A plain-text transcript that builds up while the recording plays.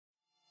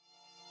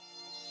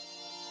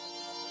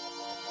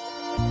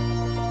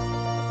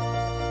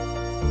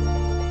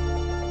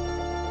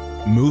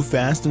Move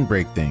fast and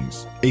break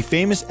things. A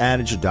famous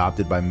adage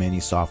adopted by many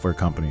software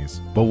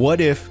companies. But what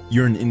if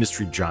you're an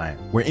industry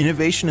giant where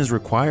innovation is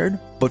required,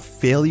 but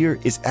failure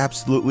is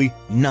absolutely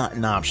not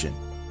an option?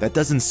 That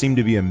doesn't seem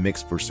to be a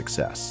mix for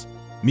success.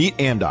 Meet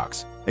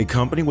Amdocs, a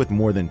company with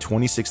more than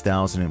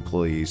 26,000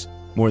 employees,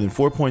 more than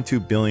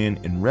 $4.2 billion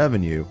in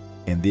revenue,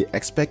 and the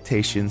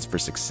expectations for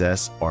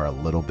success are a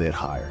little bit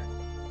higher.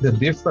 The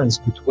difference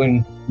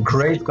between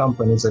great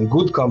companies and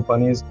good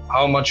companies,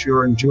 how much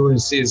your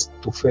endurance is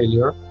to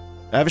failure.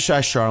 Avishai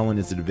Sharlin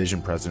is the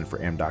division president for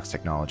Amdocs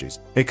Technologies,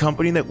 a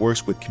company that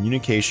works with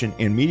communication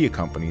and media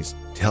companies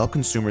to help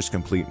consumers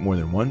complete more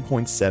than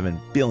 1.7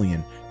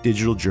 billion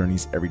digital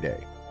journeys every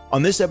day.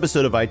 On this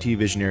episode of IT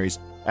Visionaries,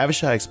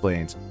 Avishai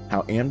explains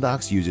how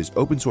Amdocs uses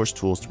open source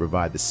tools to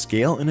provide the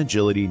scale and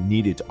agility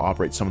needed to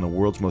operate some of the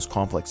world's most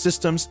complex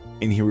systems,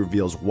 and he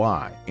reveals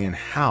why and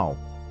how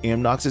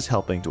Amdocs is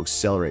helping to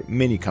accelerate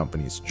many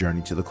companies'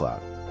 journey to the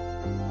cloud.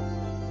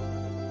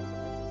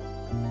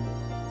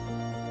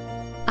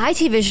 IT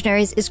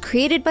Visionaries is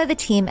created by the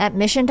team at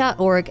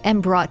mission.org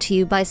and brought to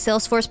you by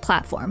Salesforce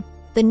Platform,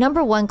 the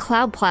 #1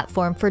 cloud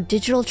platform for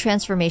digital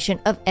transformation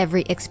of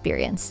every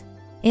experience.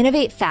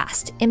 Innovate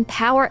fast,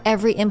 empower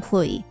every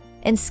employee,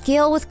 and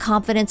scale with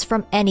confidence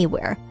from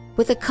anywhere,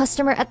 with a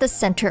customer at the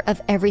center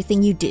of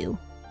everything you do.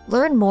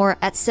 Learn more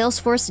at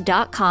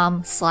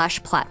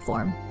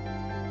salesforce.com/platform.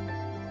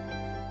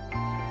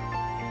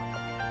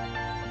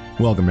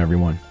 Welcome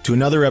everyone to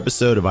another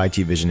episode of IT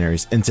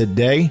Visionaries, and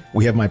today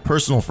we have my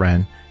personal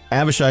friend,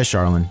 Avishai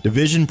Sharlin,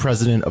 Division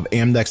President of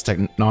Amdocs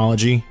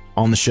Technology,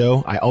 on the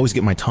show. I always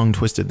get my tongue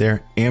twisted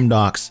there.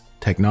 Amdocs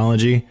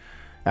Technology.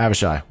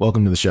 Avishai,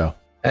 welcome to the show.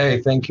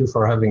 Hey, thank you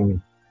for having me.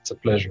 It's a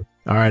pleasure.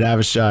 All right,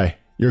 Avishai,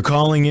 you're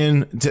calling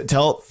in to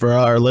tell for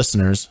our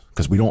listeners,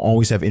 because we don't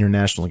always have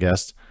international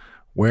guests,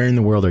 where in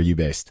the world are you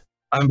based?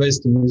 I'm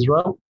based in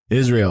Israel.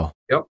 Israel.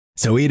 Yep.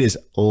 So it is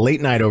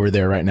late night over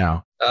there right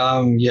now.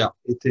 Yeah,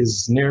 it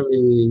is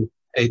nearly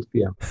 8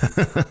 p.m.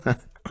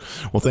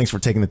 Well, thanks for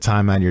taking the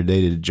time out of your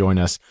day to join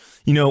us.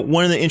 You know,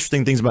 one of the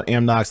interesting things about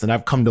Amdocs that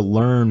I've come to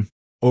learn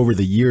over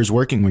the years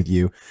working with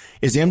you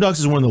is Amdocs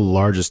is one of the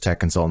largest tech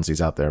consultancies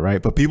out there,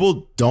 right? But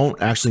people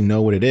don't actually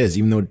know what it is,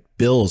 even though it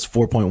bills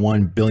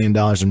 $4.1 billion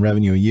in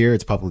revenue a year.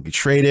 It's publicly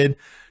traded.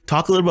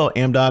 Talk a little about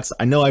Amdocs.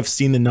 I know I've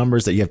seen the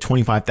numbers that you have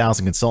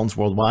 25,000 consultants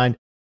worldwide,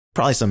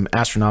 probably some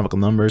astronomical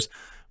numbers.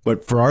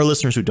 But for our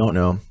listeners who don't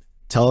know,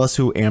 tell us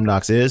who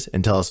Amdocs is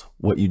and tell us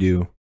what you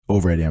do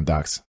over at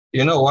Amdocs.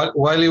 You know,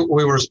 while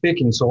we were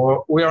speaking,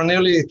 so we are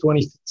nearly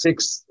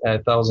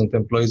 26,000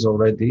 employees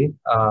already.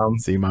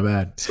 See, my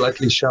bad.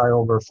 Slightly shy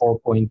over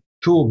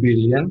 4.2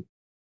 billion.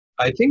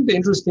 I think the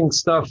interesting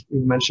stuff you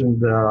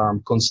mentioned,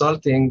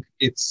 consulting,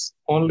 it's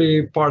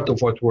only part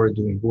of what we're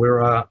doing.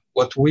 We're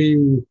what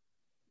we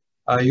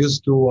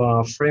used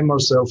to frame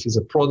ourselves as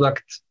a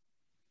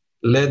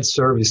product-led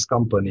service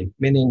company,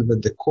 meaning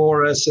that the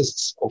core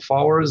assets of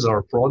ours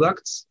are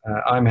products.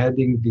 I'm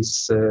heading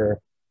this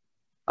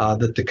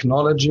the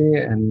technology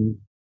and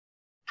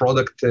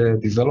product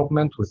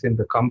development within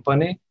the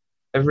company,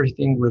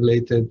 everything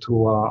related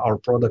to our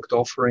product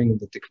offering,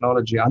 the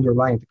technology,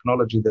 underlying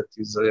technology that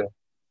is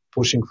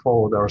pushing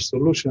forward our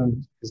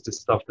solution is the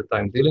stuff that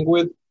I'm dealing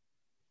with.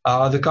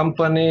 The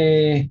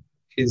company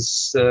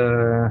is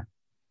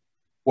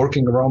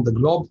working around the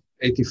globe,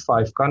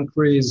 85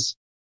 countries.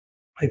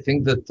 I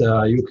think that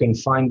you can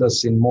find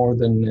us in more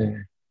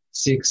than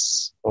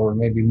 6 or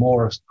maybe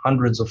more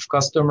hundreds of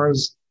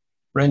customers,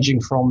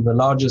 ranging from the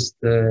largest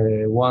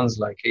ones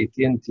like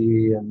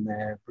AT&T and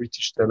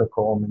British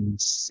Telecom and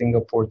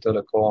Singapore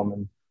Telecom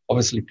and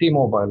obviously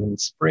T-Mobile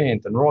and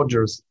Sprint and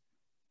Rogers.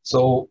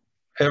 So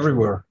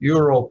everywhere,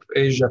 Europe,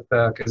 Asia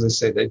Pac, as I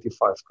said,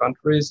 85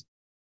 countries.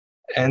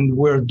 And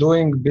we're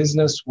doing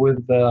business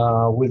with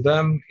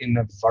them in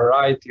a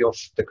variety of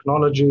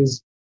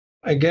technologies.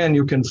 Again,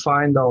 you can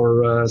find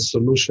our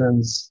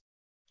solutions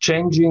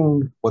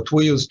changing what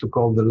we used to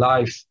call the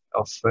life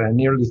of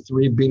nearly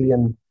 3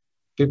 billion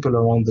people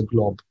around the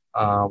globe.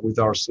 With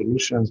our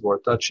solutions, we're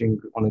touching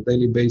on a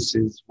daily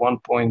basis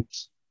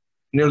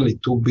nearly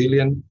 2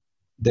 billion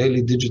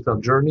daily digital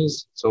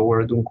journeys. So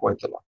we're doing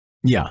quite a lot.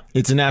 Yeah,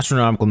 it's an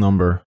astronomical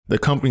number. The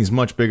company's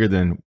much bigger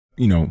than,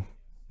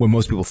 what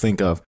most people think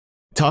of.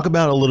 Talk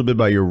about a little bit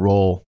about your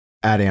role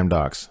at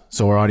Amdocs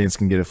so our audience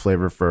can get a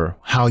flavor for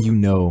how you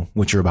know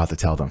what you're about to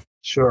tell them.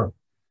 Sure.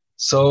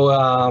 So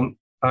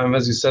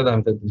as you said,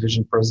 I'm the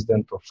division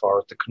president of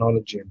our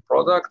technology and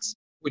products,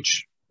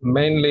 which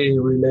mainly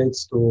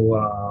relates to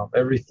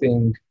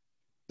everything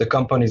the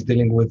company is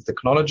dealing with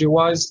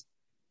technology-wise.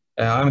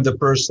 I'm the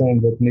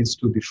person that needs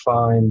to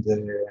define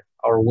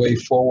our way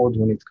forward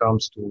when it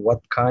comes to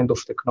what kind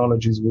of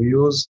technologies we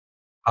use,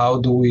 how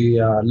do we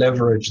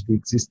leverage the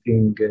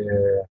existing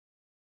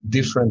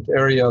different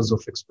areas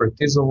of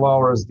expertise of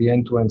ours, the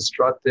end-to-end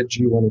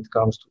strategy when it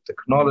comes to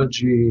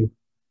technology,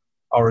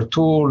 our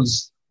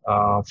tools,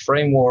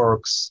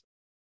 frameworks.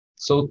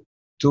 So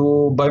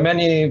by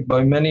many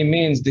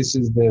means, this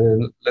is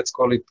let's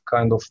call it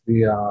kind of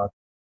the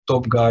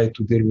top guy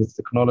to deal with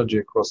technology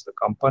across the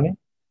company.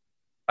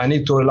 I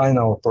need to align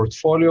our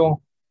portfolio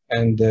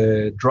and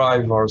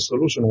drive our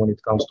solution when it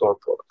comes to our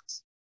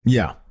products.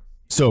 Yeah.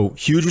 So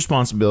huge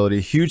responsibility,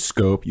 huge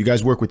scope. You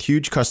guys work with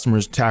huge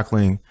customers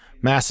tackling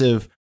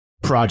massive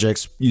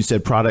projects. You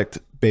said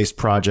product-based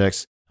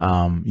projects.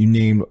 You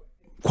named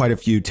quite a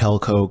few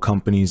telco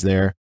companies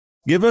there.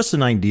 Give us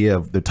an idea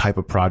of the type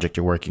of project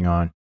you're working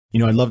on.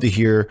 I'd love to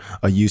hear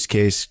a use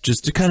case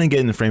just to kind of get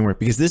in the framework,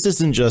 because this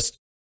isn't just,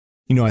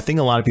 I think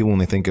a lot of people, when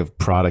they think of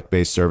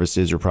product-based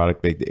services or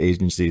product-based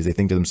agencies, they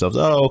think to themselves,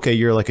 oh, okay,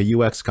 you're like a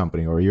UX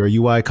company or you're a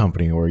UI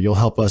company or you'll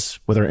help us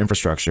with our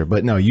infrastructure.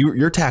 But no,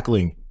 you're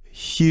tackling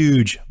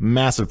huge,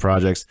 massive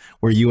projects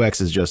where UX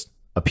is just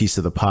a piece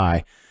of the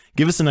pie.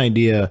 Give us an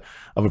idea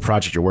of a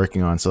project you're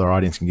working on so our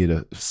audience can get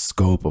a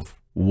scope of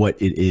what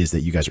it is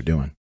that you guys are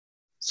doing.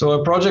 So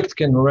a project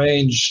can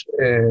range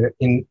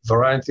in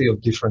variety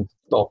of different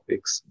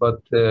topics, but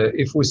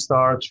if we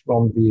start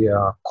from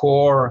the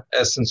core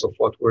essence of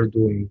what we're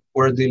doing,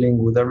 we're dealing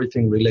with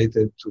everything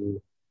related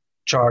to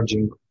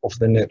charging of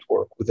the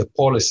network, with the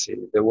policy,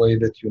 the way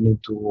that you need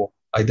to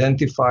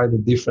identify the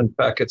different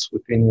packets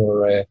within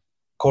your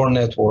core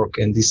network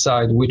and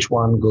decide which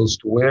one goes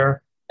to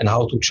where and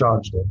how to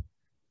charge them.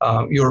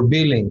 Your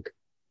billing,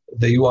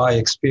 the UI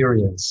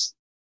experience,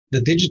 the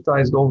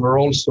digitized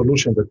overall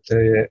solution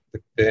that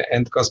the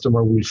end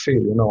customer will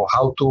feel,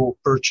 how to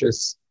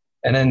purchase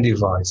an end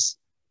device,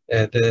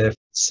 the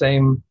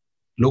same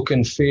look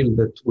and feel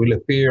that will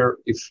appear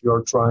if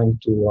you're trying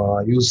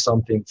to use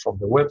something from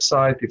the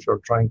website, if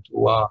you're trying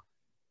to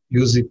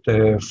use it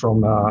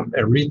from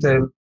a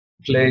retail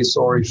place,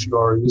 or if you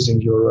are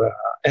using your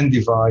end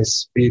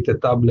device, be it a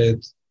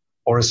tablet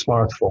or a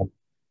smartphone.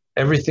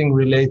 Everything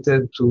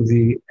related to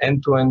the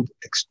end-to-end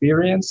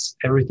experience,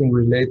 everything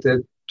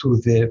related to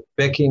the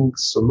backing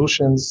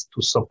solutions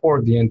to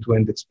support the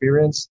end-to-end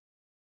experience,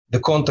 the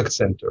contact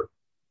center,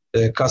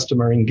 the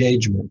customer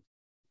engagement,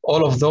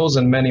 all of those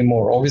and many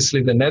more.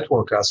 Obviously, the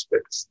network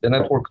aspects. The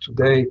network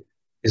today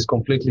is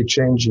completely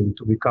changing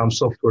to become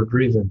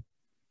software-driven.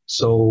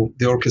 So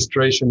the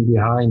orchestration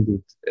behind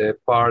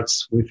it,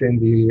 parts within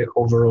the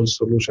overall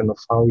solution of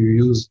how you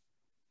use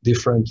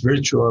different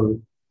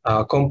virtual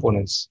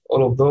components,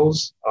 all of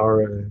those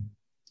are,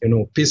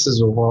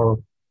 pieces of our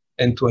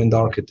end-to-end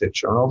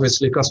architecture. And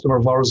obviously, customer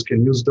of ours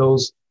can use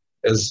those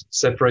as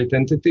separate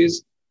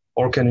entities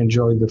or can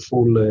enjoy the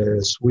full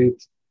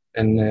suite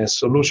and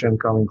solution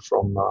coming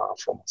from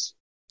us.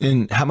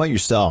 And how about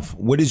yourself?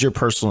 What is your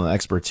personal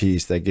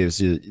expertise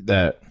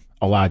that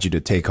allowed you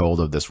to take hold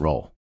of this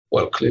role?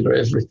 Well, clearly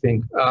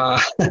everything.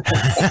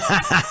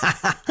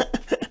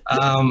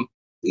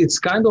 It's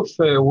kind of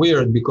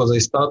weird because I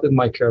started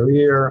my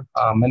career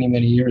many,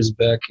 many years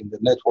back in the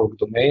network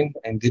domain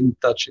and didn't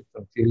touch it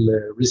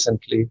until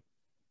recently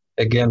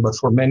again. But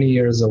for many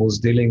years, I was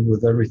dealing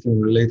with everything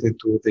related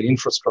to the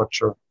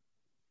infrastructure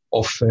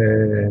of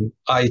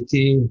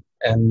IT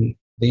and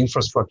the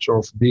infrastructure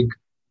of big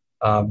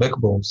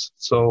backbones.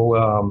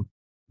 So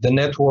the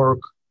network,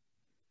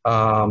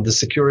 the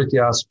security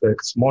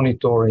aspects,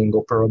 monitoring,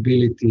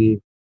 operability,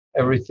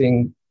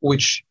 everything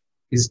which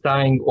is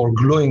tying or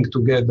gluing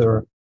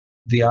together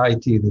the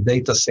IT, the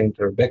data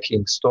center,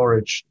 backing,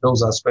 storage,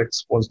 those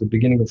aspects was the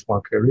beginning of my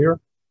career.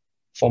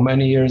 For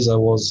many years, I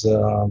was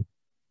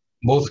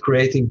both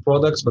creating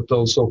products, but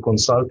also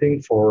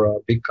consulting for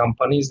big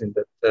companies in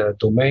that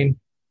domain.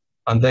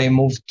 And they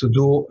moved to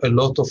do a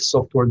lot of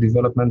software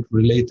development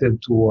related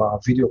to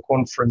video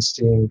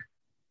conferencing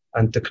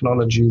and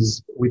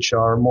technologies which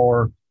are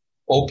more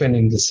open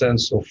in the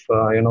sense of,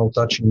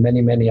 touching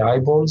many, many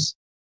eyeballs,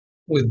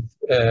 with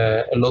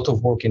a lot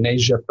of work in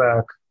Asia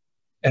Pac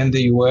and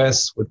the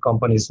US with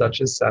companies such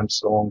as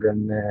Samsung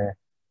and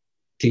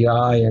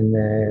TI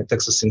and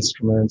Texas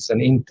Instruments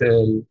and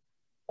Intel,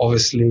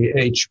 obviously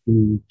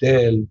HP,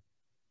 Dell,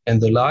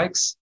 and the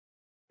likes.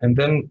 And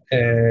then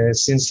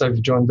since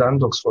I've joined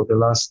Amdocs for the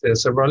last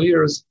several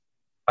years,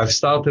 I've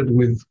started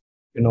with,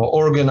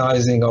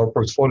 organizing our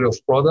portfolio of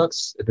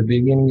products. At the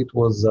beginning, it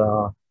was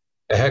a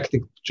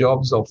hectic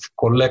job of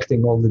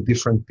collecting all the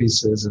different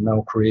pieces and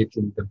now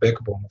creating the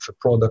backbone of a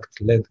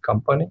product-led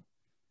company.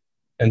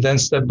 And then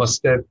step by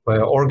step,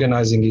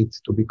 organizing it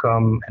to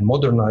become and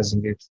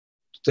modernizing it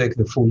to take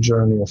the full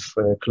journey of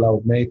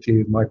cloud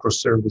native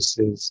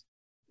microservices,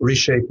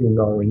 reshaping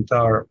our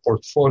entire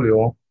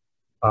portfolio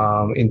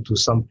into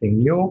something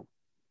new.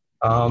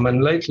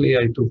 And lately,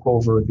 I took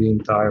over the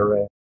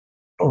entire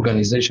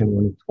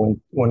organization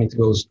when it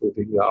goes to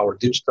our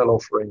digital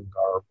offering,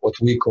 or what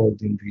we called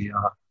in the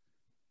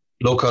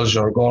local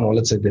jargon, or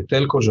let's say the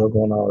telco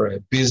jargon, our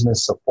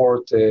business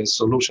support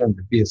solution,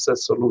 the BSS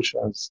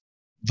solutions.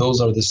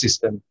 Those are the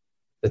systems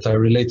that I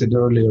related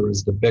earlier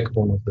as the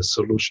backbone of the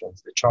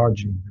solutions, the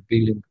charging, the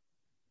billing.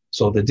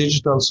 So the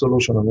digital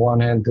solution on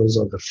one hand, those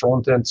are the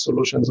front-end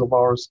solutions of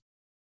ours,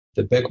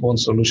 the backbone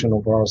solution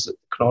of ours, the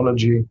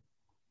technology,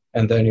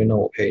 and then,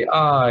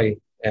 AI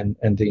and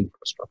the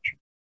infrastructure.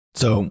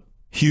 So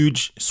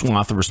huge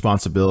swath of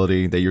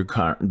responsibility that you're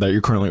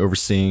currently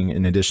overseeing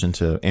in addition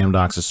to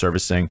Amdocs is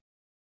servicing.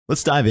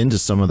 Let's dive into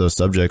some of those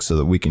subjects so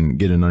that we can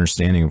get an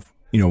understanding of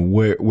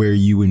where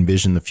you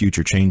envision the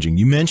future changing.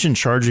 You mentioned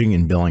charging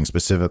and billing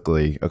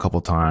specifically a couple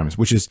of times,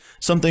 which is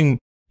something,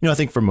 I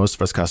think for most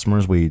of us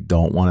customers, we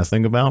don't want to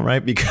think about,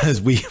 right? Because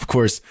of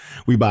course,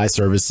 we buy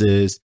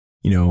services.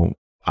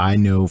 I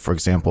know, for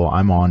example,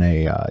 I'm on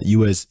a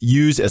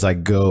use as I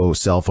go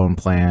cell phone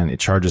plan. It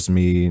charges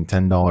me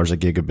 $10 a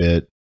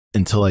gigabit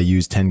until I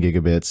use 10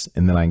 gigabits,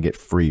 and then I can get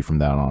free from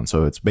that on.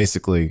 So it's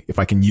basically, if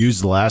I can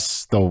use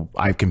less, though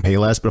I can pay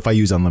less, but if I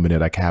use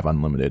unlimited, I can have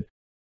unlimited.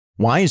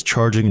 Why is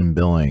charging and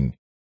billing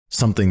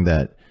something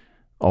that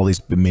all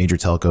these major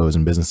telcos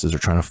and businesses are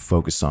trying to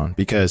focus on?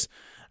 Because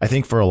I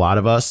think for a lot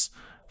of us,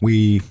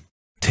 we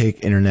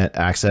take internet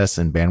access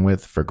and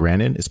bandwidth for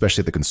granted,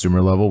 especially at the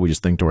consumer level. We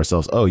just think to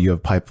ourselves, oh, you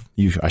have pipe,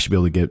 I should be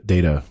able to get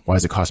data. Why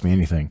does it cost me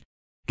anything?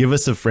 Give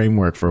us a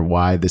framework for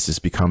why this is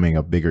becoming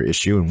a bigger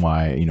issue and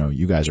why,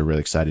 you guys are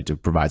really excited to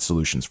provide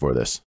solutions for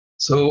this.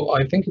 So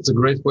I think it's a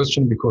great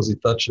question because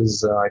it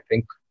touches, I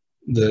think,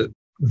 the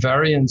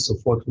variance of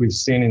what we've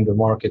seen in the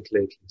market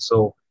lately.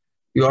 So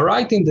you are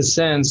right in the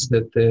sense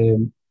that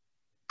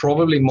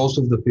probably most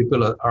of the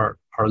people are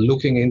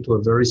looking into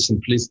a very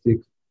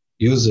simplistic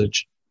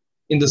usage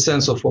in the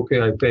sense of,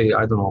 okay, I pay,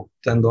 I don't know,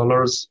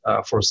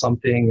 $10 for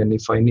something, and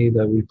if I need,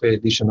 I will pay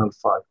additional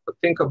 $5. But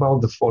think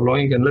about the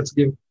following, and let's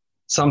give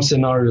some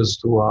scenarios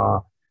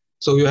to,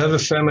 so you have a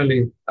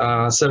family,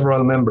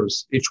 several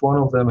members. Each one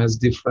of them has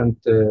different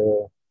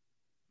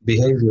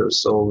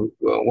behaviors. So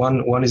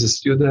one is a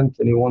student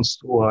and he wants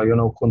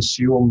to,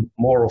 consume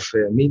more of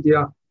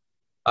media.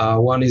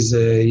 One is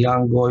a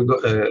young boy,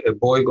 a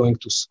boy going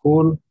to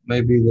school.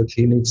 Maybe that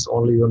he needs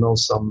only,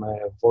 some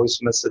voice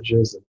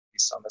messages and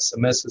some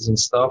SMSs and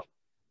stuff.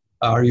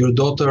 Your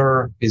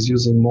daughter is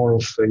using more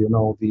of,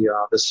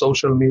 the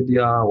social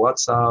media,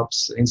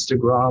 WhatsApps,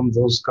 Instagram,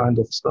 those kind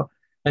of stuff.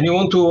 And you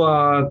want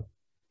to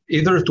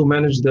either to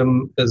manage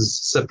them as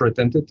separate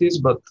entities,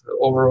 but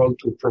overall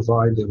to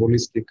provide a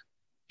holistic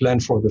plan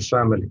for the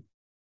family.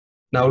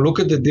 Now look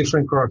at the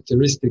different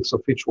characteristics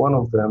of each one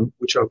of them,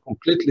 which are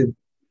completely,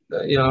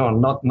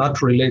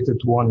 not related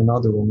to one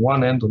another on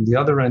one end. On the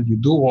other end, you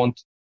do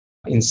want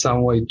in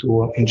some way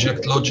to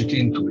inject logic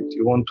into it.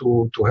 You want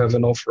to have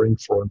an offering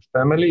for a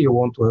family. You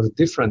want to have a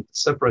different,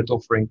 separate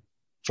offering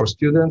for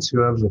students.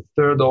 You have a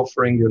third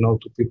offering,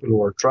 to people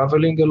who are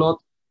traveling a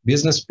lot,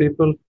 business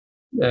people.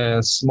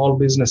 Small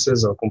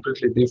businesses are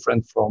completely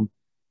different from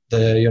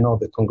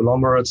the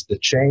conglomerates, the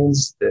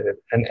chains,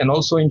 and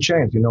also in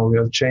chains. We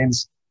have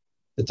chains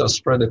that are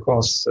spread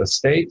across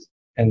state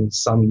and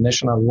some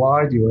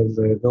nationwide. You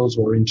have those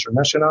who are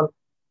international.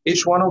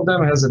 Each one of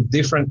them has a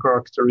different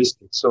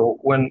characteristic. So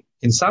when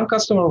in some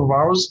customer of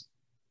ours,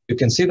 you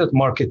can see that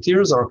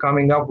marketeers are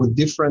coming up with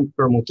different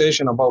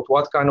permutation about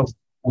what kind of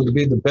would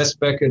be the best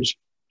package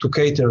to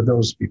cater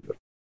those people.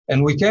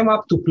 And we came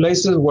up to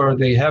places where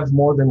they have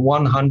more than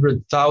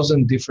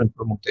 100,000 different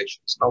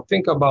permutations. Now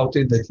think about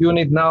it, that you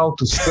need now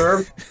to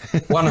serve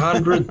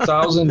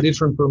 100,000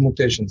 different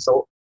permutations.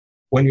 So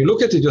when you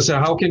look at it, you say,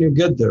 how can you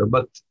get there?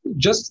 But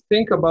just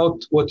think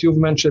about what you've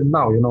mentioned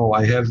now.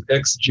 I have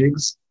X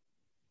gigs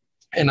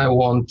and I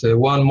want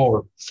one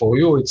more. For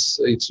you, it's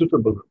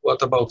suitable.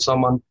 What about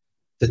someone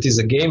that is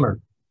a gamer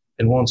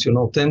and wants,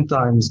 10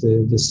 times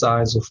the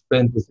size of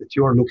bandwidth that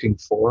you are looking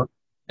for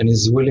and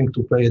is willing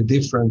to pay a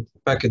different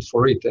packet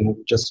for it? And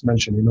we just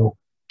mentioned,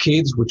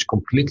 kids which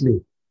completely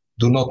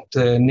do not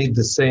need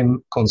the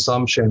same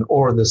consumption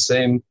or the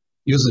same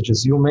usage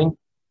as you mean,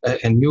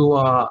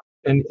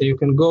 and you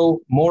can go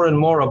more and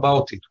more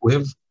about it. We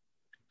have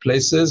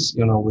places,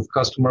 with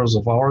customers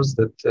of ours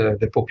that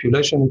the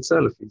population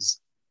itself is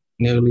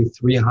nearly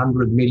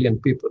 300 million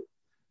people.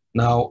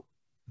 Now,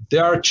 they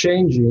are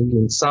changing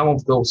in some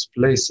of those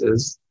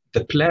places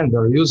the plan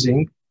they're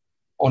using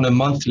on a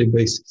monthly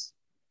basis.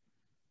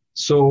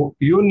 So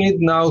you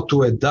need now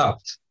to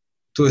adapt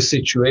to a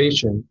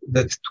situation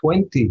that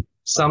 20,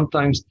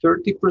 sometimes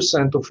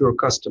 30% of your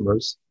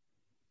customers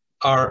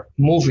are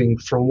moving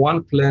from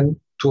one plan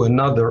to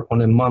another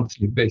on a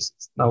monthly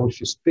basis. Now,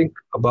 if you think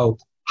about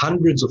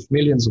hundreds of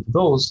millions of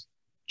those,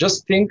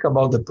 just think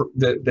about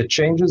the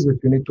changes that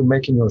you need to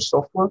make in your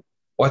software,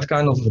 what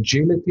kind of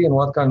agility and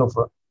what kind of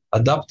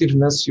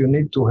adaptiveness you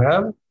need to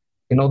have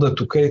in order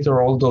to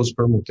cater all those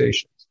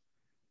permutations.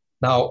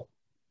 Now,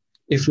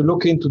 if you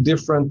look into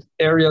different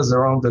areas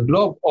around the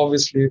globe,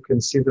 obviously you can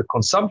see the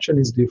consumption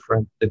is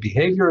different, the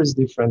behavior is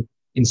different.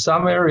 In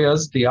some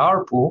areas, the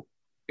ARPU,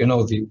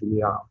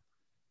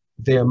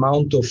 the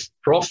amount of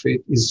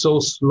profit is so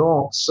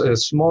small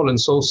and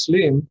so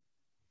slim,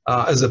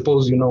 as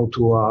opposed,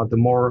 to the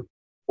more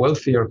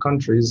wealthier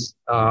countries.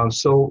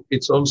 So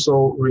it's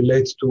also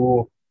relates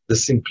to the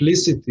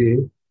simplicity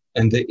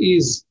and the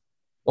ease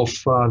of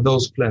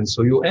those plans.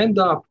 So you end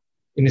up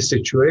in a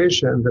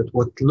situation that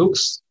what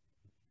looks,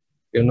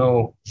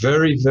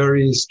 very,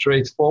 very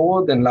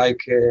straightforward and like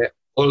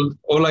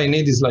all I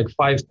need is like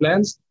 5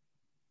 plans.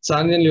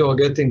 Suddenly you're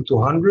getting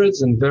to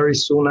hundreds and very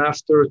soon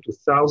after to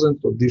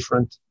thousands of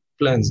different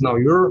plans. Now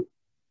your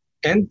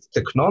end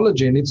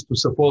technology needs to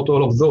support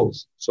all of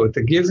those. So at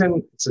a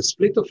given, it's a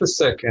split of a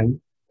second,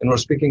 and we're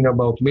speaking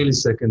about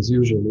milliseconds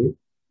usually.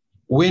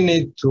 we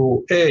need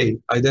to A,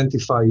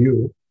 identify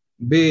you,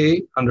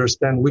 B,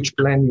 understand which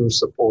plan you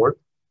support,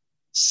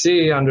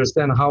 C,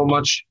 understand how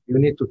much you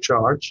need to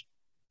charge.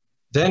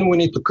 Then we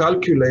need to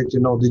calculate,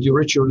 did you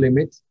reach your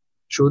limit?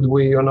 Should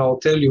we,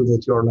 tell you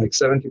that you're like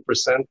 70%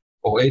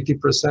 or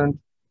 80%?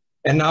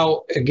 And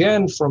now,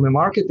 again, from a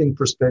marketing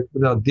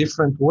perspective, there are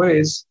different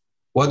ways.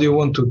 What do you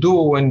want to do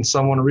when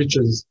someone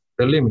reaches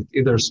the limit?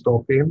 Either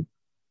stop him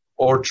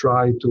or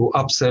try to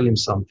upsell him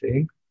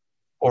something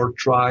or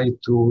try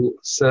to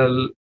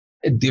sell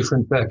a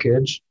different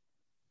package.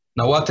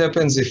 Now, what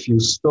happens if you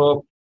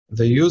stop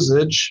the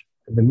usage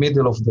in the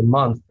middle of the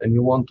month and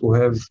you want to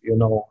have,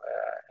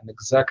 an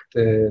exact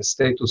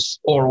status?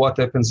 Or what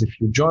happens if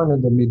you join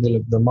in the middle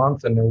of the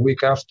month and a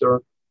week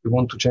after you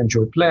want to change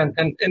your plan?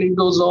 And it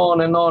goes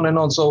on and on and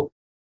on. So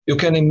you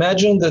can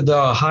imagine that there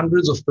are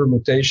hundreds of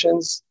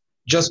permutations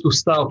just to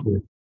start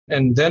with.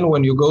 And then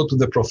when you go to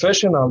the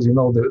professionals,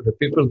 the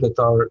people that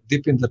are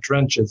deep in the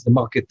trenches, the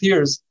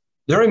marketeers,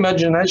 their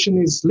imagination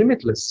is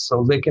limitless.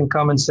 So they can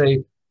come and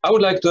say, I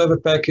would like to have a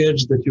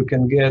package that you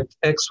can get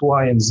X,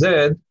 Y, and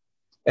Z.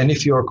 And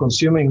if you are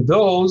consuming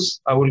those,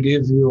 I will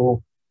give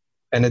you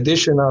an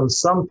additional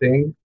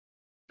something.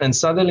 And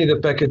suddenly the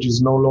package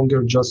is no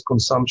longer just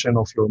consumption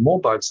of your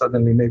mobile.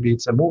 Suddenly maybe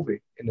it's a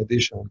movie in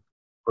addition,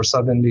 or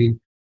suddenly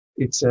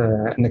it's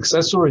an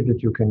accessory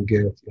that you can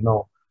get,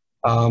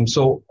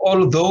 So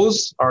all of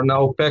those are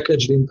now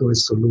packaged into a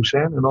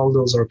solution, and all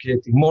those are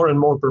creating more and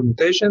more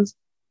permutations.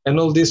 And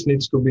all this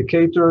needs to be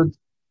catered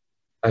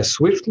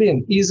swiftly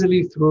and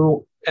easily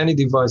through any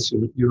device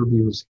you'll be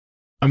using.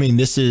 I mean,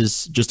 this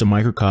is just a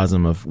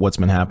microcosm of what's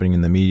been happening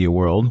in the media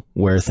world,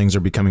 where things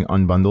are becoming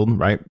unbundled,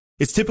 right?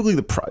 It's typically,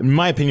 in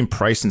my opinion,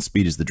 price and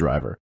speed is the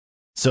driver.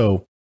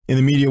 So in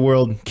the media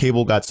world,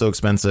 cable got so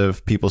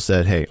expensive, people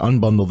said, hey,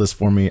 unbundle this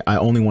for me. I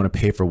only want to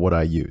pay for what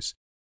I use.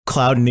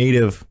 Cloud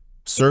native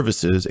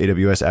services,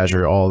 AWS,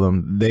 Azure, all of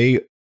them, they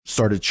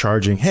started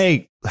charging,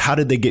 hey, how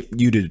did they get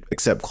you to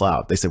accept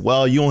cloud? They said,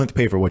 well, you only have to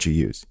pay for what you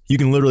use. You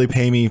can literally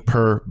pay me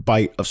per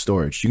byte of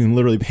storage. You can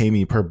literally pay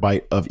me per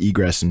byte of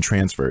egress and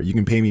transfer. You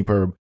can pay me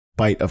per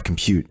byte of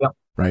compute,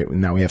 right?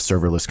 Now we have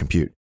serverless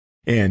compute.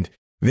 And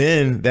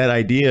then that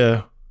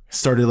idea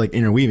started like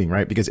interweaving,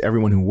 right? Because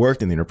everyone who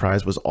worked in the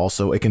enterprise was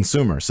also a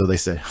consumer. So they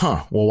said,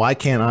 well, why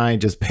can't I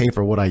just pay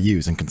for what I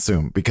use and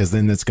consume? Because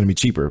then it's going to be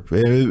cheaper.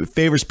 It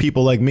favors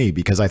people like me,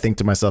 because I think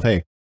to myself,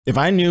 hey, if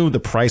I knew the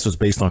price was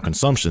based on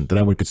consumption, then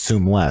I would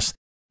consume less.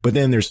 But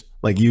then there's,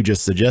 like you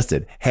just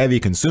suggested, heavy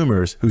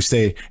consumers who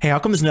say, hey, how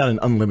come there's not an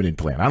unlimited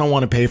plan? I don't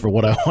want to pay for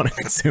what I want to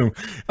consume.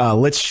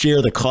 Let's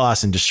share the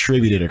cost and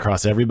distribute it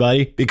across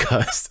everybody,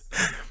 because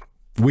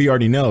we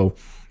already know.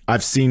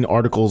 I've seen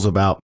articles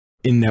about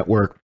in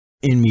network,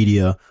 in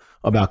media,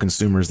 about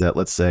consumers that,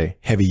 let's say,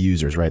 heavy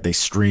users, right? They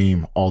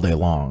stream all day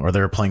long, or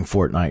they're playing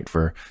Fortnite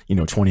for,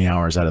 20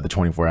 hours out of the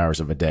 24 hours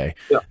of a day.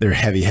 Yeah. They're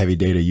heavy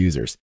data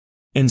users.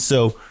 And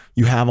so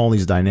you have all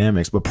these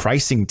dynamics, but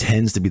pricing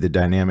tends to be the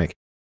dynamic.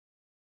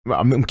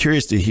 I'm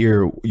curious to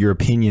hear your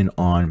opinion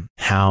on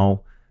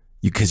how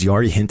because you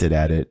already hinted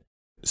at it.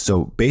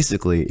 So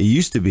basically, it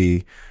used to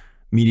be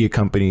media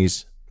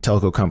companies,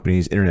 telco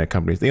companies, internet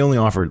companies, they only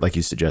offered, like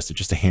you suggested,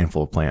 just a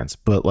handful of plans.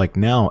 But like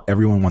now,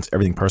 everyone wants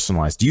everything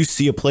personalized. Do you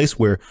see a place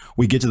where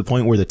we get to the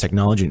point where the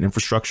technology and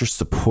infrastructure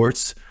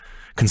supports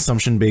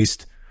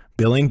consumption-based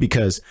billing?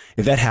 Because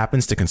if that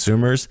happens to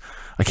consumers,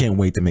 I can't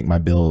wait to make my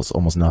bills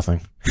almost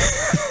nothing.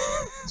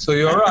 So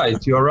you're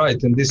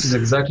right. And this is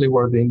exactly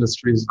where the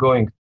industry is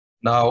going.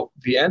 Now,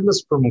 the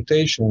endless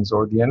permutations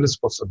or the endless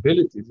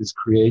possibilities is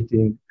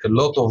creating a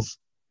lot of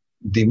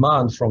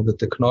demand from the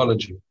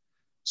technology.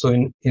 So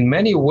in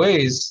many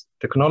ways,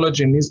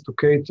 technology needs to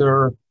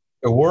cater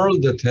a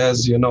world that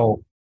has,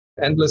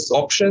 endless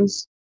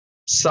options.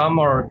 Some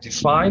are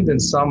defined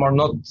and some are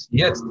not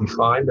yet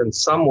defined, and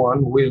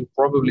someone will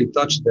probably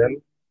touch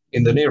them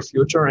in the near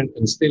future,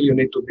 and still you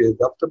need to be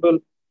adaptable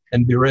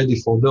and be ready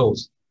for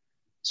those.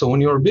 So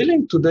when you're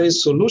building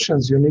today's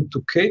solutions, you need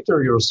to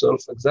cater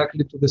yourself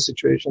exactly to the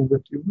situation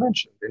that you've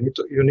mentioned.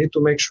 You need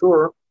to make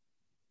sure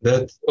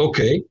that,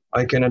 okay,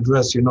 I can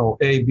address,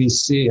 A, B,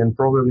 C, and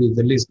probably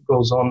the list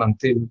goes on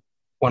until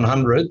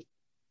 100.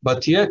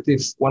 But yet,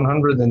 if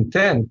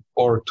 110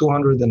 or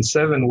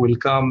 207 will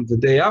come the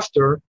day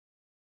after,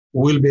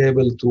 we'll be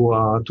able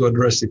to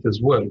address it as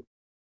well.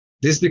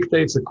 This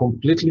dictates a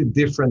completely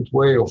different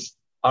way of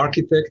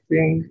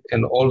architecting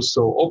and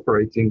also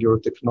operating your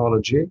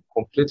technology,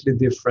 completely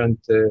different,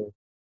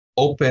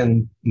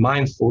 open,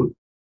 mindful.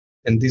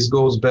 And this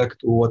goes back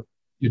to what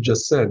you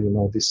just said,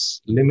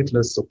 these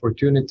limitless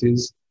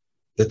opportunities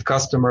that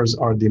customers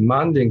are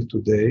demanding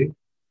today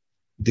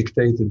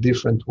dictate a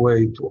different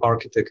way to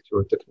architect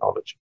your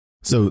technology.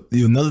 So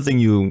another thing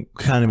you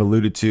kind of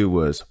alluded to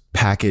was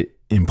packet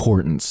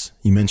importance.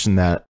 You mentioned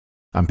that,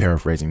 I'm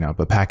paraphrasing now,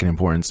 but packet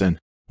importance. And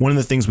one of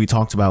the things we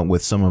talked about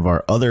with some of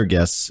our other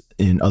guests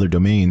in other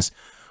domains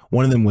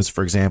One of them was,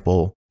 for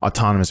example,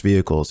 autonomous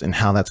vehicles and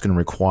how that's going to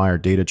require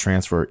data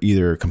transfer,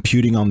 either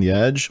computing on the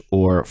edge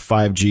or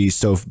 5G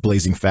so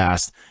blazing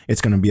fast.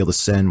 It's going to be able to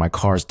send my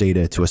car's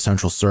data to a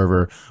central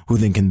server who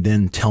can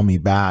then tell me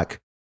back,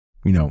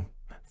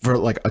 for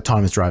like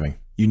autonomous driving,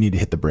 you need to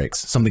hit the brakes.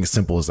 Something as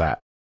simple as that.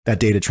 That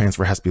data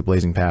transfer has to be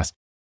blazing fast.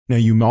 Now,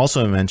 you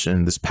also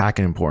mentioned this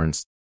packet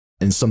importance,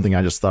 and something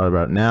I just thought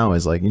about now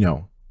is like,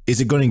 is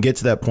it going to get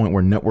to that point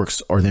where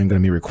networks are then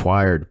going to be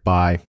required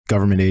by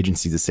government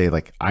agencies to say,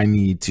 like, I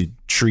need to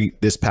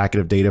treat this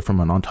packet of data from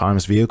an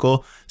autonomous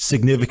vehicle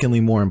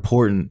significantly more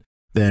important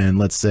than,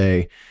 let's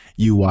say,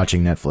 you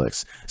watching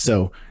Netflix?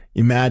 So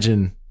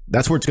imagine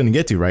that's where it's going to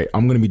get to, right?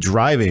 I'm going to be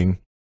driving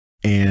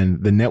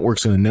and the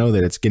network's going to know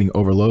that it's getting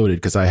overloaded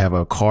because I have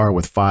a car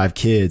with 5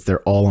 kids.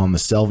 They're all on the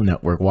cell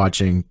network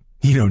watching,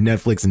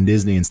 Netflix and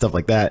Disney and stuff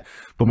like that.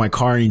 But my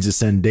car needs to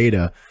send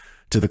data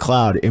to the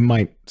cloud. It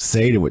might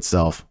say to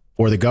itself,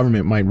 or the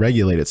government might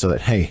regulate it so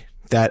that, hey,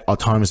 that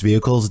autonomous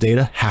vehicles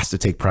data has to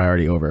take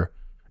priority over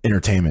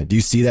entertainment. Do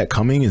you see that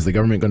coming? Is the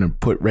government going to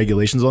put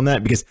regulations on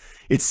that? Because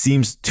it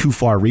seems too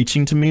far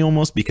reaching to me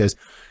almost, because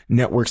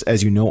networks,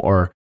 as you know,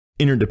 are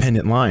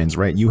interdependent lines,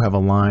 right? You have a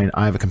line,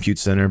 I have a compute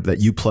center that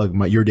you plug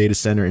your data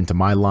center into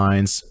my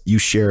lines. You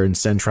share and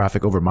send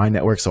traffic over my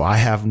network. So I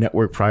have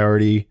network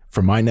priority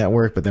for my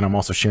network, but then I'm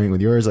also sharing with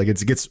yours. Like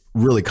it gets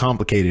really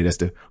complicated as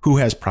to who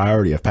has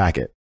priority of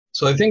packet.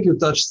 So I think you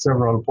touched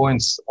several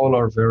points. All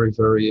are very,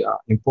 very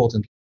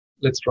important.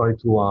 Let's try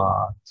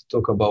to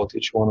talk about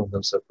each one of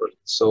them separately.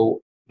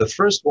 So the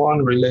first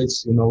one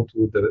relates, to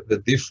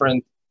the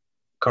different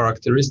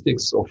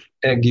characteristics of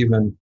a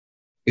given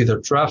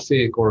either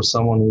traffic or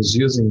someone who's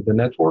using the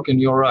network.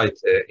 And you're right,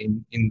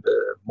 in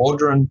the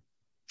modern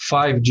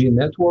 5G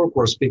network,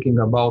 we're speaking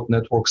about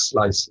network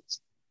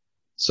slices.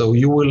 So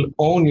you will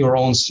own your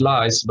own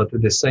slice, but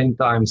at the same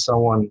time,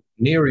 someone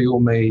near you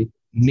may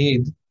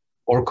need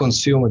or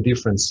consume a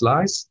different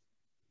slice.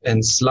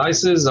 And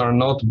slices are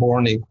not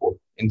born equal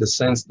in the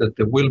sense that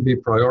there will be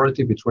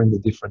priority between the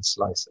different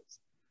slices.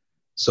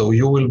 So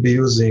you will be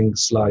using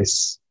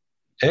slice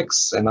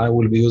X and I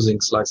will be using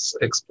slice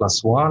X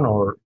plus 1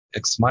 or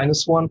X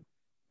minus 1.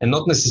 And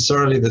not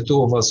necessarily the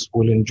two of us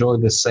will enjoy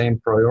the same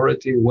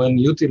priority when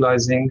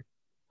utilizing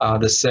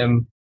the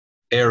same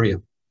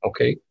area,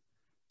 okay?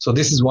 So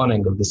this is one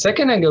angle. The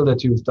second angle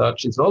that you've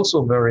touched is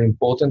also very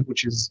important,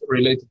 which is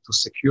related to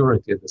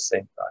security at the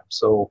same time.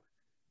 So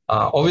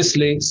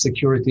obviously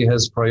security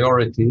has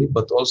priority,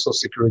 but also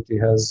security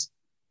has,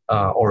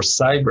 or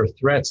cyber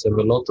threats have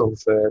a lot of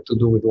to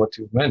do with what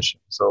you've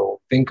mentioned.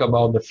 So think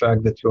about the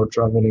fact that you're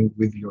traveling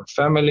with your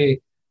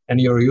family and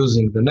you're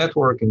using the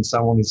network and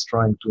someone is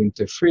trying to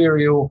interfere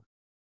you.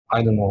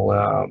 I don't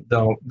know,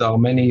 there are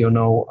many,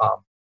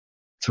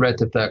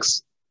 threat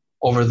attacks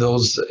over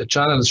those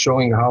channels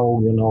showing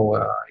how,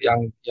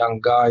 young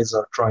guys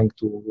are trying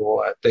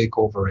to take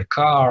over a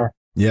car.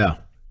 Yeah.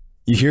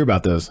 You hear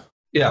about those.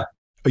 Yeah.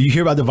 You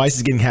hear about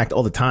devices getting hacked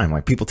all the time.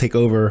 Like people take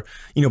over,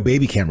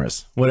 baby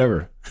cameras,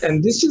 whatever.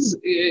 And this is,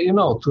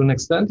 to an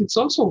extent, it's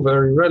also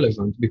very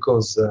relevant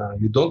because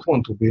you don't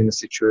want to be in a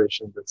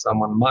situation that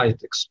someone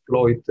might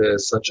exploit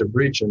such a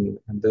breach. And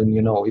then,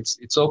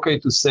 it's okay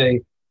to say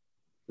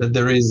that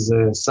there is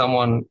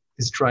someone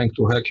is trying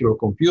to hack your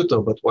computer,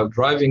 but while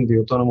driving the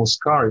autonomous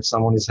car, if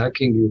someone is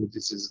hacking you,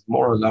 this is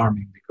more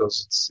alarming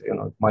because it's, it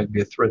might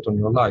be a threat on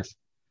your life.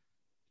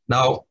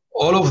 Now,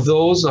 all of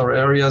those are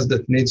areas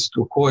that needs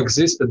to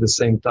coexist at the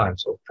same time.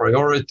 So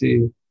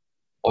priority,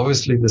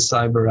 obviously the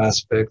cyber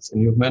aspects,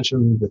 and you've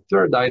mentioned the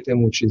third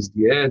item, which is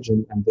the edge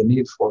and the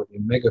need for the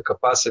mega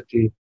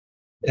capacity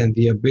and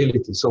the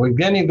ability. So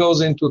again, it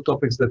goes into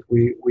topics that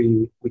we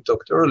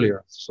talked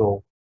earlier.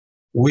 So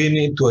we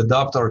need to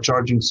adapt our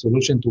charging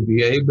solution to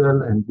be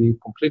able and be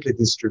completely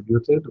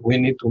distributed. We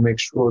need to make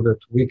sure that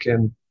we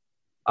can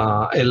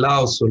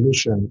allow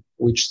solution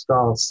which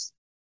starts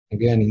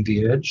again in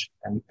the edge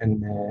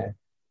and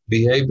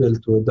be able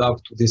to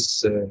adapt to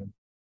this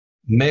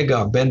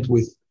mega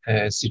bandwidth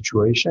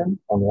situation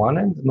on one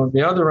end, and on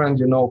the other end,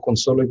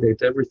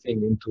 consolidate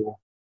everything into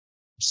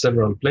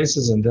several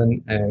places and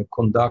then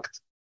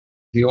conduct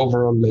the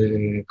overall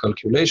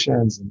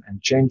calculations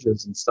and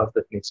changes and stuff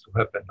that needs to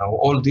happen. Now,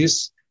 all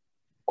this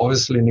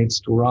obviously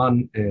needs to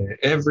run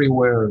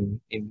everywhere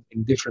in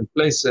different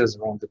places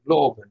around the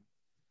globe,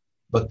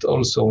 but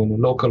also in a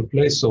local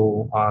place.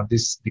 So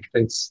this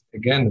dictates,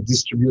 again, a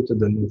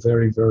distributed and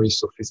very, very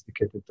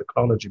sophisticated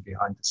technology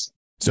behind the scenes.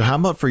 So how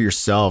about for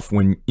yourself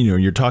when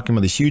you're talking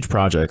about these huge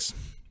projects?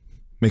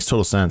 Makes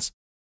total sense.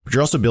 But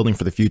you're also building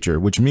for the future,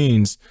 which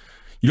means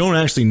you don't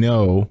actually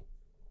know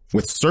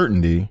with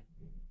certainty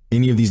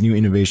any of these new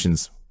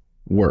innovations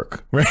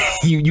work, right?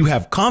 You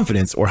have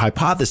confidence or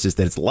hypothesis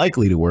that it's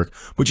likely to work,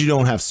 but you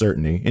don't have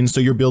certainty. And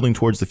so you're building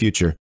towards the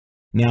future.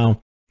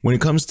 Now, when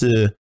it comes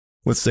to,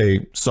 let's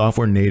say,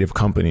 software native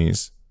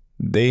companies,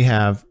 they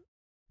have,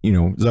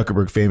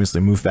 Zuckerberg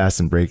famously move fast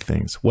and break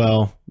things.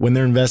 Well, when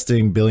they're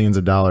investing billions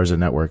of dollars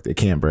in network, it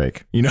can't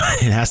break, it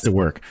has to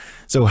work.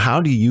 So how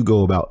do you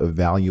go about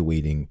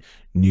evaluating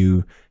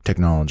new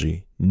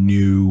technology,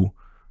 new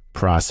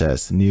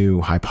process,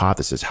 new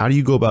hypothesis? How do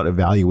you go about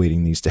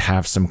evaluating these to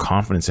have some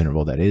confidence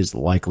interval that is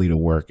likely to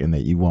work and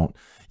that you won't,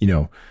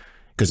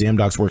 because the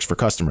Amdocs works for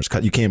customers.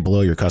 You can't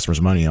blow your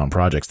customers' money on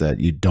projects that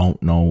you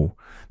don't know.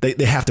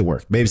 They have to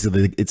work.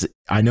 Basically,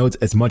 I know it's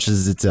as much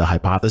as it's a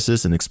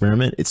hypothesis, an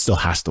experiment, it still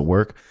has to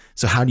work.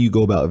 So how do you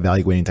go about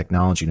evaluating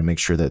technology to make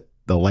sure that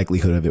the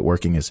likelihood of it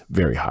working is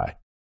very high?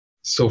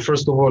 So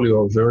first of all, you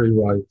are very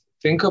right.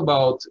 Think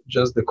about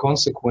just the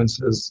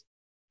consequences.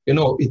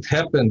 It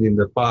happened in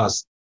the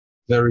past,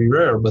 very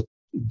rare, but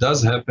it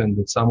does happen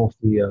that some of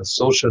the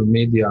social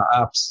media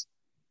apps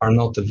are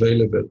not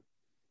available.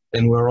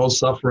 And we're all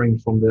suffering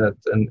from that.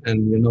 And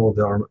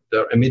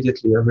there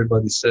immediately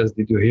everybody says,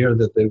 did you hear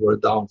that they were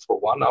down for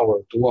 1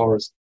 hour, 2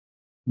 hours?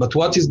 But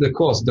what is the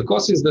cost? The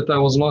cost is that I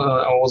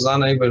was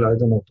unable, I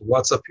don't know, to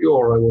WhatsApp you,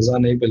 or I was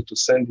unable to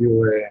send you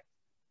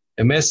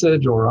a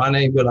message, or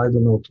unable, I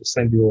don't know, to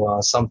send you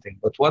something.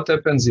 But what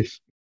happens if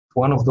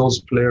one of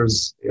those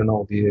players,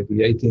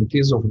 the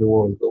AT&Ts of the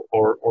world,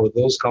 or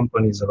those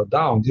companies are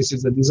down? This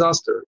is a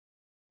disaster.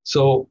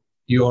 So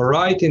you are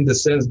right in the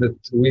sense that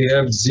we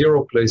have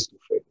zero place to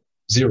fail.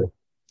 Zero.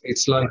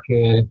 It's like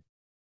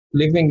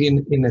living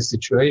in a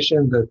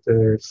situation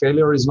that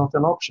failure is not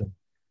an option.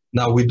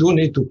 Now, we do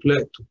need to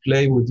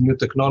play with new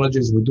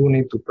technologies. We do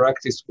need to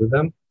practice with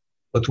them,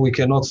 but we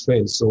cannot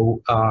fail.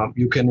 So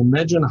you can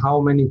imagine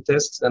how many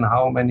tests and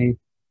how many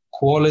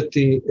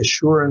quality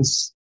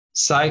assurance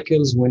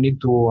cycles we need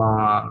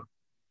to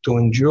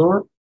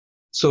endure.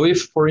 So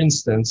if, for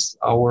instance,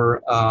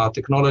 our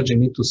technology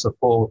need to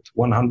support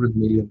 100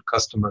 million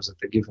customers at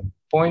a given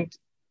point,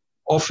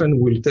 often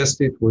we'll test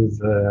it with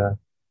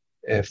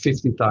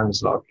 50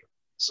 times larger,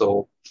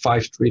 so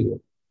 5 trillion.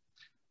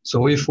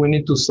 So if we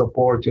need to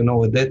support, a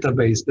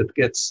database that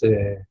gets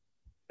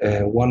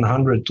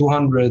 100,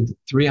 200,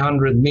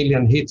 300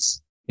 million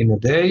hits in a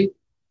day,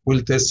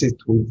 we'll test it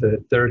with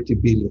 30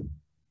 billion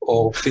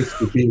or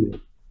 50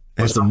 billion.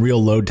 There's some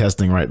real load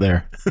testing right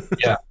there.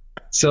 Yeah.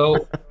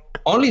 So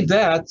only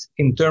that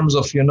in terms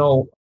of,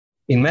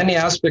 in many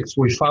aspects,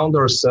 we found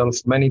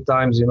ourselves many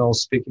times,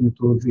 speaking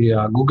to the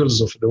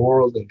Googles of the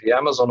world and the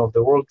Amazon of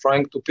the world,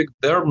 trying to pick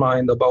their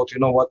mind about,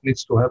 what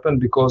needs to happen,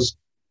 because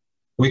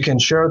we can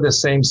share the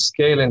same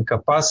scale and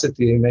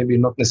capacity, maybe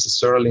not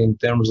necessarily in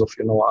terms of,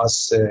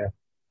 us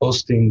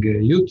hosting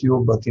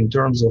YouTube, but in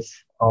terms of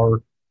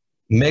our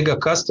mega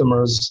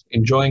customers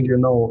enjoying,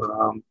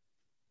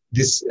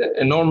 this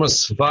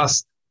enormous,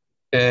 vast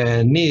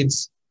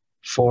needs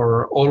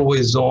for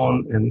always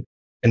on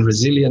and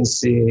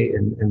resiliency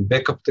and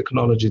backup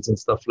technologies and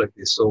stuff like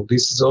this. So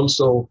this is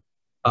also,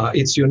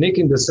 it's unique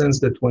in the sense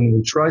that when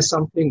we try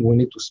something, we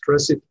need to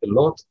stress it a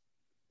lot.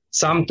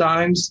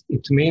 Sometimes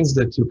it means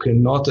that you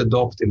cannot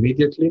adopt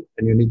immediately,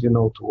 and you need,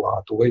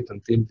 to wait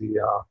until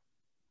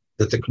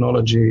the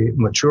technology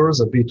matures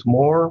a bit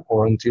more,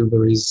 or until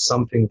there is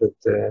something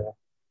that,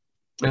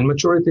 and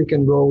maturity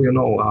can go,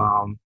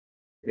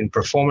 in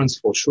performance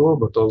for sure,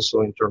 but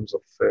also in terms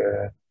of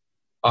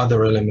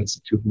other elements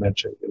that you've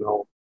mentioned,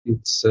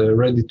 it's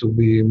ready to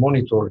be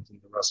monitored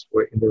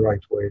in the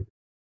right way,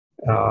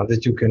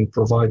 that you can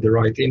provide the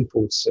right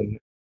inputs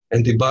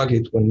and debug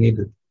it when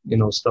needed,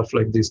 stuff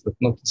like this that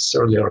not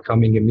necessarily are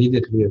coming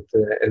immediately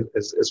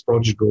as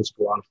project goes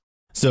to on.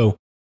 So,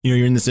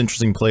 you're in this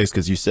interesting place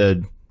because you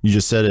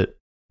just said it,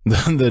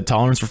 the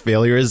tolerance for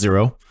failure is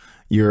zero.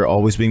 You're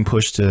always being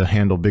pushed to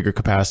handle bigger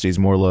capacities,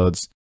 more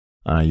loads.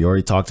 You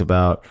already talked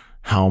about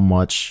how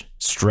much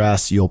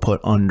stress you'll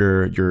put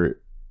under your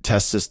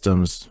test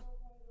systems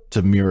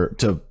to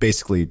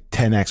basically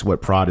 10x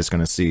what prod is going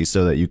to see,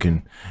 so that you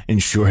can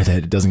ensure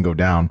that it doesn't go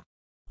down.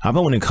 How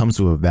about when it comes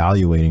to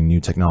evaluating new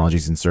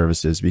technologies and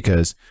services?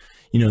 Because,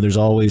 there's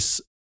always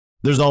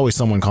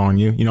someone calling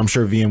you. I'm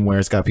sure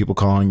VMware's got people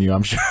calling you.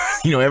 I'm sure,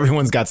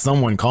 everyone's got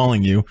someone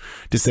calling you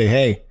to say,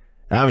 hey,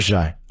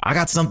 Avishai, I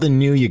got something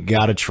new you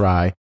got to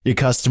try. Your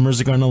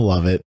customers are going to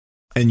love it.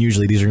 And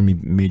usually these are going to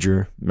be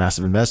major,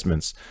 massive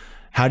investments.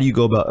 How do you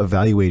go about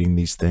evaluating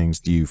these things?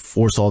 Do you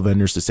force all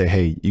vendors to say,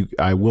 hey,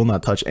 I will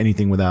not touch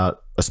anything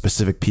without a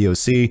specific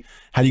POC?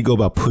 How do you go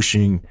about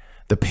pushing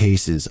the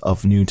paces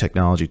of new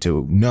technology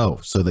to know,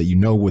 so that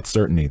with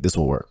certainty this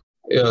will work?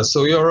 Yeah,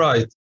 so you're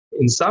right.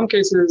 In some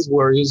cases,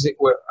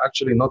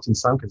 actually not in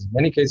some cases,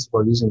 many cases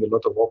we're using a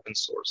lot of open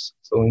source.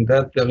 So in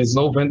that, there is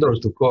no vendor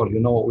to call.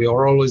 We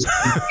are always...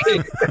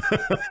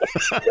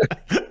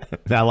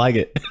 I like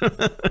it.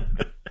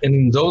 And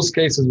in those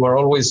cases, we're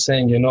always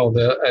saying,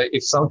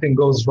 if something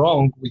goes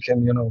wrong, we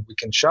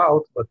can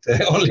shout, but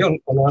only on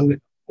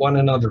one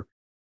another.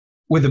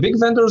 With the big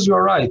vendors,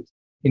 you're right.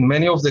 In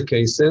many of the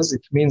cases,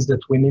 it means that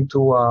we need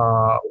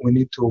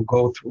to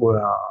go through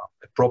a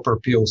proper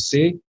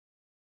POC.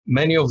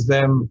 Many of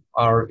them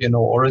are,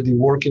 already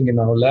working in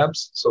our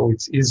labs, so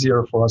it's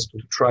easier for us to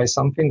try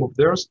something of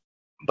theirs.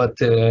 But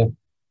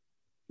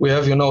we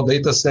have,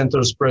 data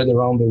centers spread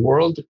around the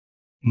world.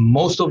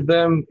 Most of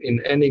them,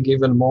 in any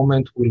given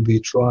moment, will be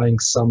trying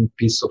some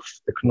piece of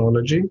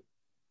technology,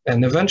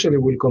 and eventually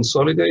we'll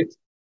consolidate,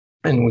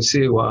 and we'll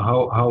see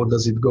how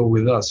does it go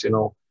with us.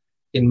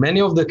 in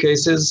many of the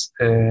cases,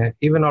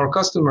 even our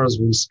customers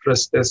will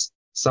stress test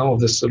some of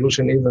the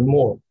solution even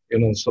more.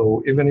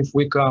 So even if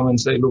we come and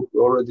say, look, we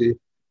already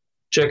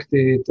checked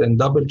it and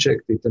double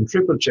checked it and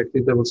triple checked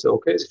it, they will say,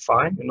 okay, it's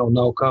fine.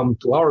 Now come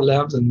to our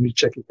labs and we'll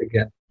check it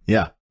again.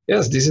 Yeah.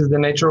 Yes, this is the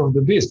nature of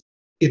the beast.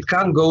 It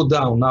can't go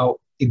down. Now,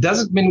 it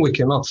doesn't mean we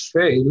cannot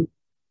fail,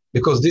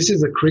 because this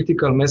is a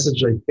critical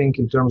message, I think,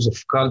 in terms of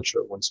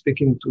culture. When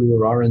speaking to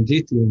your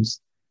R&D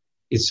teams,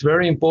 it's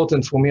very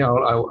important for me.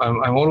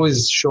 I'm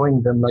always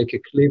showing them like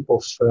a clip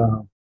of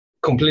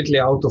completely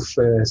out of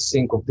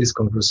sync of this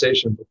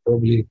conversation, but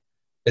probably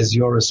as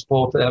you're a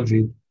sport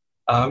avid,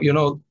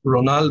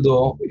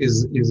 Ronaldo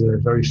is a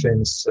very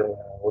famous,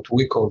 what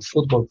we call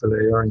football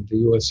player in the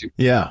US.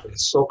 Yeah. A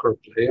soccer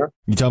player.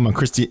 You talking about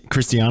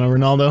Cristiano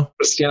Ronaldo?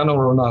 Cristiano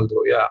Ronaldo,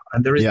 yeah.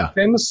 And there is a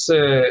famous,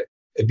 a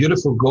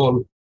beautiful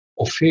goal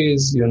of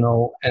his,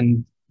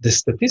 and the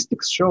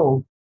statistics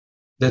show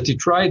that he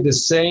tried the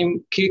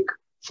same kick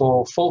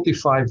for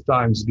 45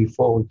 times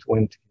before it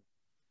went in.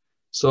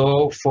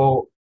 So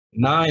for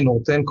 9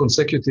 or 10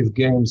 consecutive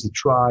games, he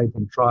tried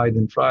and tried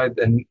and tried,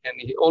 and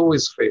he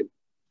always failed.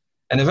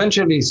 And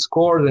eventually he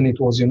scored, and it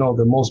was,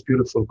 the most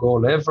beautiful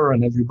goal ever,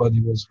 and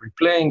everybody was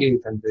replaying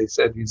it, and they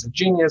said he's a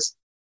genius.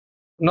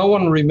 No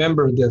one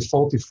remembered the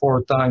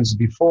 44 times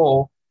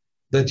before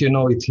that,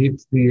 it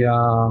hit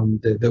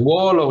the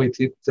wall, or it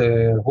hit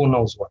who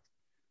knows what.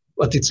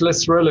 But it's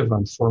less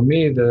relevant. For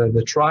me,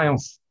 the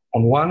triumph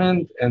on one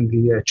end and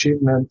the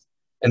achievement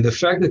and the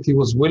fact that he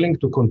was willing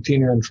to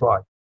continue and try.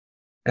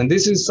 And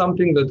this is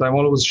something that I'm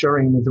always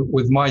sharing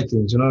with my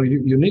teams.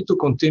 You need to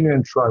continue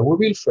and try. We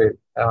will fail.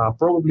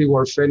 Probably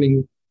we're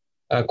failing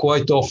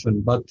quite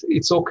often, but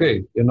it's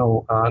okay.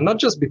 Not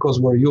just because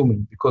we're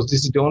human, because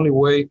this is the only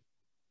way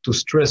to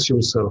stress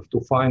yourself, to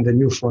find a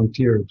new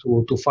frontier,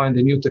 to find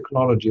a new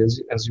technology,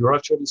 as you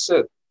actually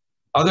said.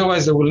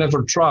 Otherwise, they will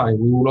never try.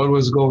 We will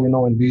always go,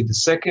 and be the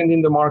second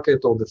in the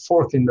market or the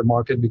fourth in the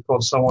market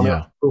because someone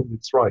else proved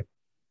it's right.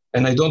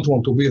 And I don't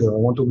want to be there. I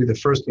want to be the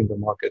first in the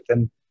market.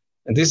 And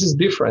this is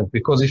different,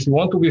 because if you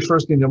want to be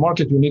first in the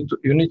market, you need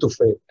to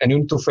fail, and you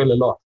need to fail a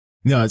lot.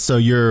 No, so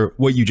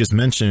what you just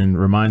mentioned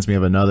reminds me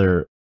of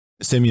another.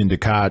 Simeon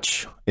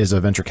Dukach is a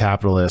venture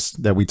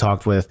capitalist that we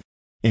talked with.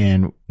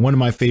 And one of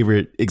my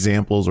favorite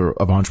examples of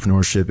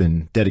entrepreneurship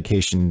and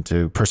dedication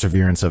to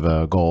perseverance of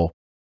a goal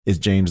is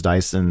James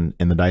Dyson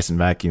and the Dyson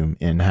vacuum,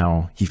 and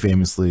how he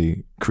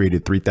famously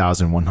created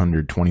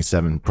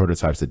 3,127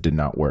 prototypes that did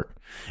not work.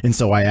 And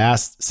so I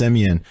asked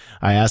Simeon,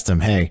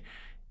 hey,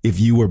 if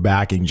you were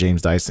backing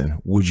James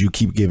Dyson, would you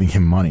keep giving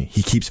him money?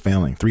 He keeps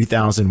failing,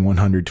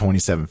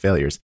 3,127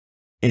 failures.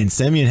 And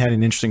Simeon had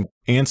an interesting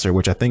answer,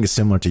 which I think is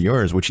similar to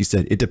yours, which he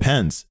said, it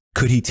depends.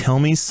 Could he tell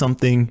me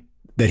something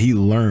that he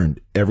learned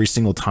every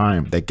single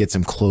time that gets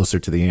him closer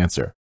to the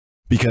answer?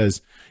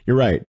 Because you're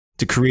right,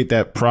 to create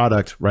that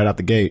product right out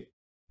the gate,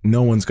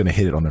 no one's going to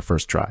hit it on their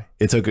first try.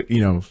 It took,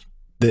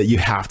 that you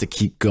have to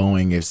keep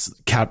going. I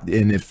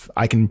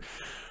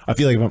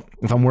feel like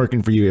if I'm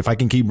working for you, if I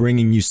can keep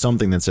bringing you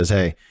something that says,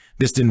 hey,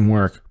 this didn't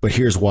work, but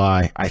here's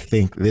why I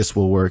think this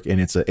will work,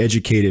 and it's an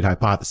educated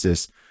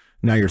hypothesis,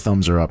 now your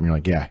thumbs are up and you're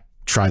like, yeah,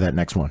 try that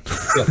next one.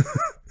 Yeah.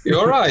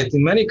 You're right.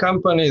 In many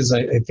companies,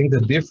 I think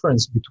the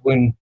difference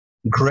between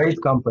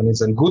great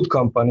companies and good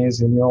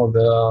companies,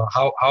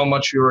 how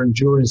much your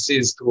endurance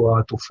is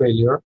to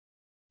failure.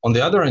 On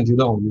the other hand, you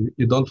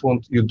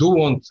do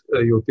want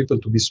your people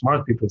to be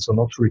smart people, so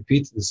not to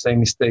repeat the same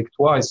mistake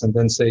twice and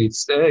then say it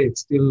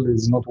still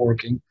is not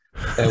working.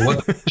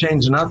 What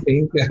change?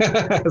 Nothing.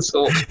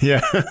 So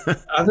yeah.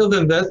 Other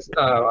than that,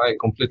 I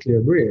completely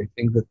agree. I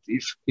think that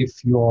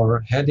if you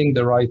are heading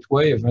the right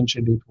way,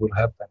 eventually it will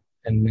happen.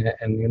 And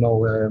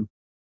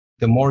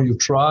the more you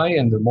try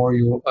and the more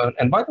you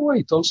and by the way,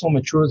 it also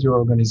matures your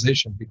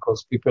organization,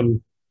 because people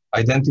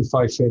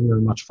identify failure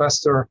much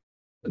faster.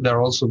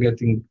 They're also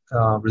getting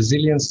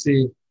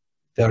resiliency,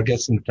 they're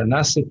getting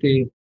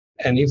tenacity.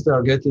 And if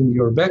they're getting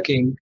your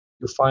backing,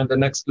 you find the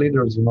next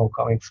leaders,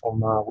 coming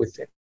from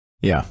within.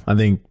 Yeah, I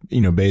think,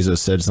 Bezos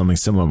said something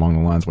similar along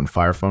the lines when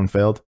Fire Phone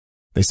failed.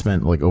 They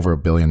spent like over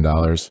 $1 billion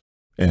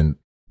and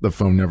the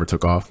phone never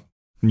took off.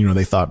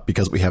 They thought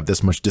because we have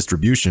this much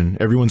distribution,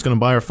 everyone's going to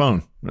buy our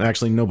phone.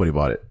 Actually, nobody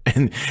bought it.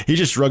 And he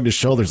just shrugged his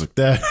shoulders like,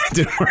 that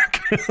didn't work.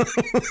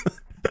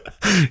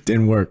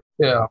 Didn't work.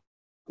 Yeah.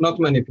 Not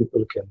many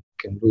people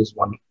can lose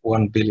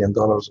 $1 billion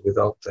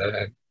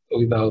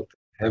without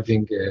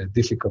having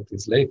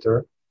difficulties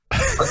later.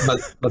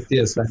 But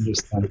yes, I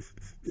understand.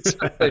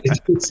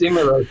 It's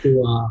similar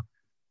to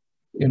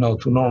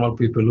to normal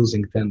people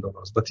losing $10.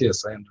 But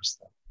yes, I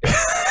understand.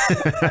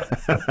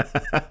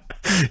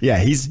 Yeah,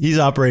 he's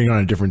operating on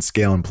a different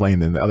scale and plane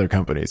than the other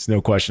companies.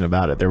 No question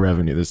about it. Their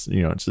revenue, it's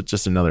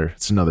just another.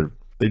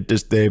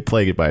 They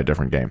play it by a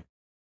different game.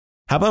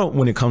 How about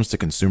when it comes to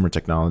consumer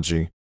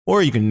technology,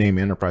 or you can name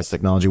enterprise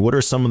technology? What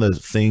are some of the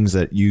things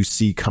that you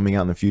see coming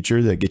out in the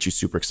future that get you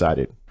super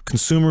excited,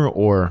 consumer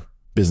or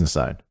business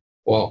side?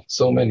 Wow,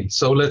 so many.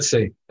 So let's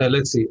see.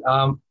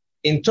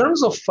 In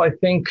terms of, I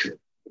think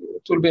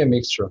it will be a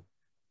mixture.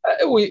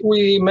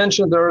 We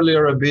mentioned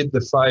earlier a bit the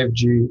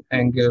 5G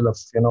angle of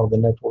the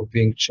network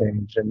being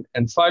changed, and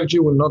 5G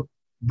will not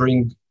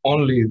bring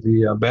only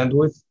the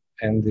bandwidth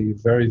and the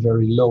very,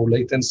 very low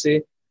latency.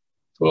 It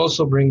will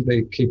also bring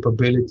the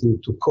capability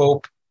to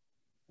cope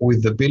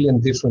with the billion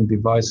different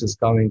devices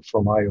coming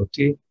from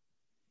IoT.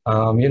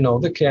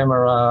 The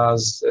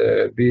cameras,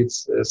 be it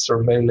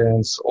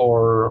surveillance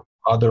or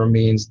other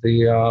means,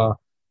 the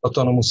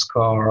autonomous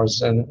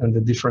cars and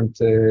the different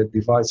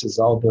devices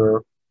out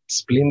there,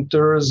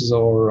 splinters,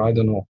 or I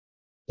don't know,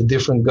 the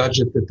different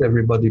gadget that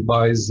everybody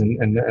buys and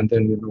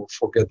then,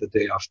 forget the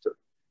day after.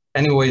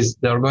 Anyways,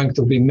 there are going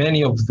to be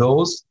many of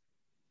those,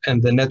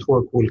 and the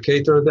network will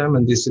cater them,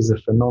 and this is a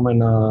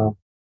phenomena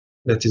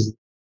that is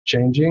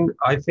changing.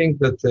 I think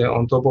that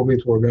on top of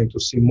it, we're going to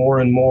see more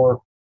and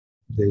more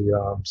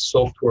the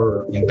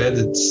software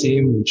embedded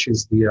SIM, which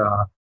is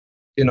the,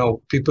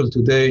 people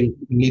today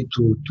need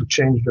to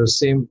change their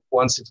SIM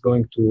once it's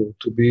going to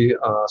be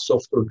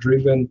software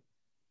driven.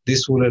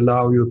 This will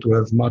allow you to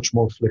have much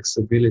more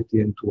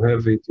flexibility and to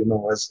have it,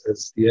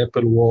 as the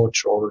Apple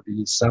Watch or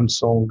the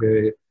Samsung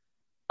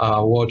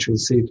watch. You'll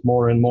see it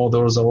more and more.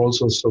 Those are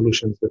also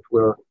solutions that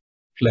we're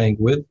playing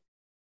with.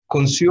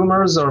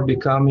 Consumers are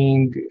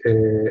becoming,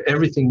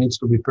 everything needs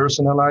to be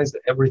personalized.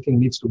 Everything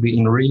needs to be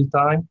in real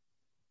time.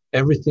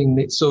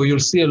 So you'll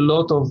see a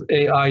lot of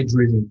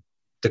AI-driven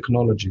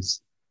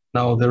technologies.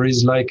 Now there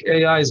is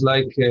AI is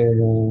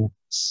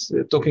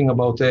talking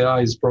about AI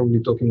is probably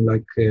talking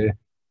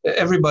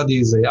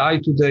everybody is AI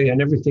today,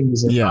 and everything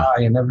is AI,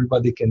 and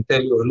everybody can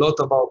tell you a lot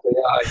about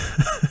AI.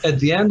 At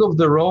the end of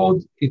the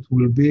road, it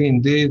will be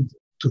indeed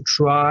to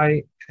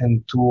try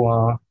and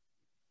to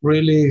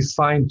really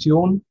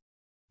fine-tune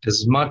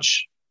as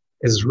much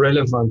as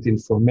relevant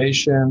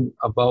information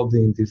about the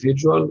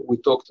individual. We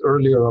talked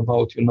earlier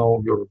about,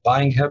 your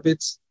buying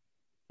habits.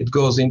 It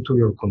goes into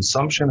your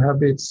consumption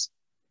habits,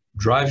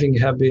 driving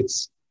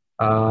habits.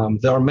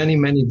 There are many,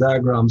 many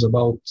diagrams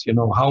about,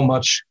 how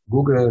much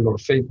Google or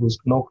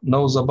Facebook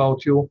knows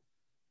about you.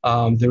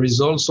 There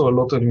is also a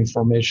lot of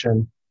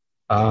information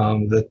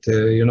that,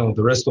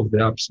 the rest of the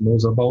apps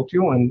knows about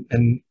you.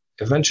 And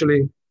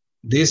eventually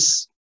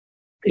this,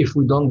 if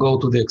we don't go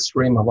to the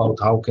extreme about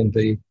how can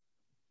they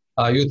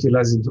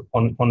utilize it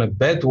on a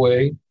bad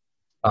way,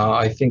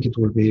 I think it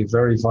will be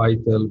very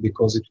vital,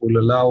 because it will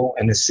allow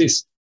and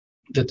assist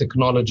the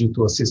technology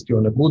to assist you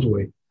in a good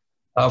way.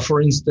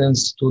 For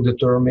instance, to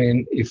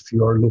determine if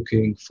you are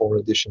looking for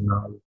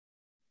additional,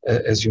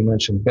 as you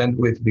mentioned,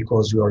 bandwidth,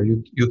 because you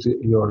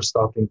are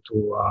starting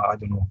to,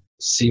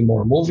 see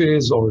more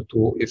movies, or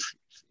if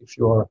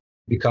you are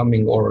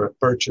becoming or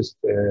purchased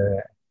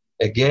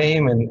a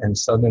game and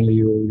suddenly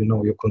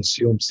you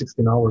consume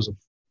 16 hours of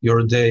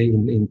your day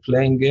in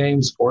playing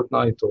games,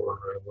 Fortnite or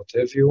what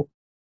have you.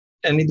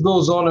 And it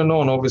goes on and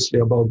on, obviously,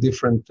 about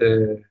different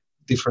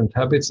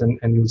habits,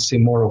 and you'll see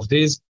more of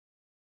these.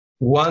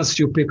 Once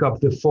you pick up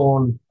the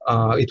phone,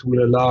 it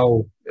will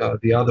allow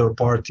the other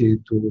party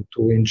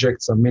to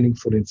inject some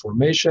meaningful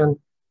information.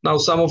 Now,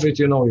 some of it,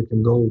 you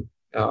can go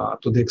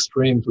to the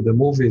extreme, to the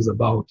movies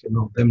about,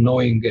 them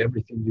knowing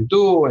everything you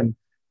do and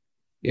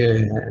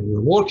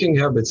your working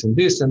habits and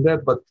this and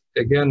that. But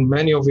again,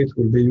 many of it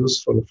will be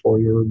useful for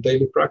your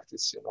daily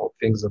practice,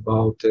 things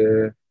about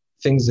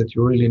things that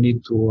you really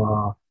need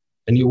to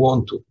and you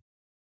want to.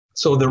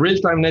 So the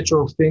real-time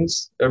nature of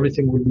things,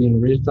 everything will be in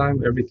real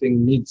time,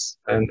 everything needs,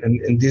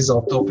 and these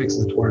are topics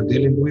that we're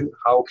dealing with.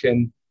 How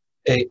can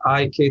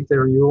AI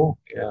cater you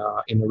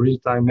in a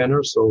real-time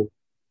manner? So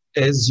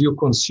as you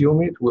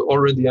consume it, we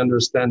already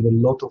understand a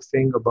lot of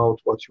things about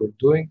what you're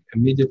doing.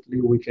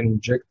 Immediately, we can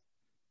inject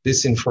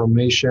this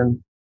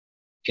information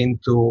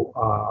into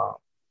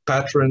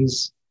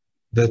patterns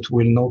that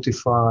will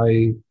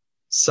notify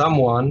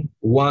someone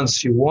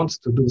once you want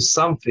to do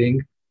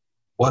something.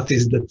 What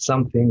is that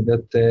something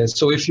that,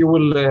 so if you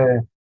will,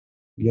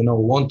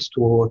 want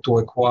to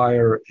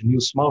acquire a new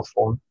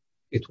smartphone,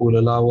 it will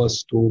allow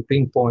us to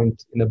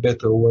pinpoint in a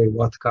better way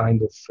what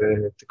kind of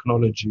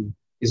technology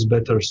is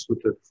better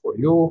suited for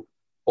you.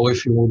 Or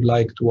if you would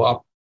like to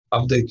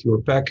update your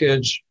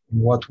package, in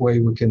what way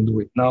we can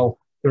do it. Now,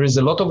 there is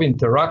a lot of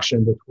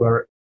interaction that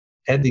we're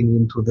adding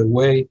into the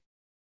way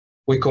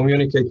we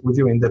communicate with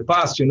you. In the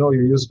past, you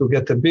used to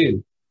get a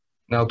bill.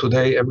 Now,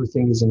 today,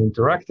 everything is an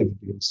interactive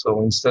bill.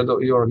 So instead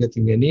of you are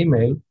getting an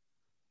email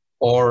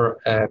or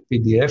a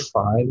PDF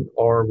file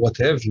or what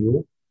have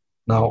you,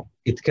 now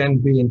it can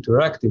be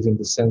interactive in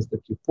the sense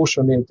that you push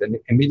on it and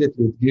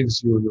immediately it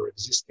gives you your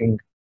existing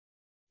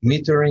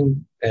metering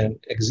and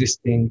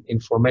existing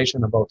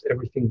information about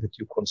everything that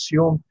you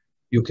consume.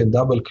 You can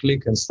double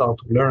click and start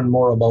to learn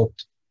more about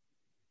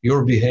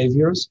your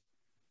behaviors.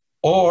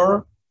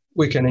 Or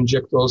we can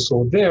inject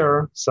also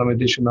there some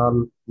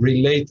additional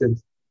related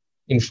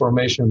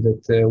information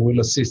that will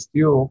assist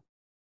you,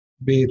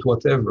 be it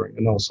whatever,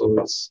 so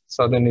it's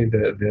suddenly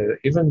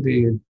even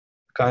the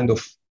kind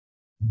of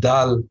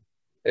dull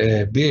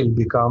bill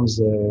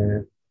becomes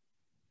a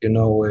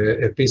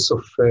piece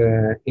of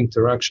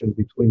interaction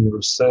between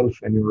yourself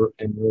and your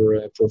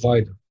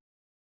provider.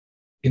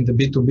 In the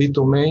B2B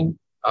domain,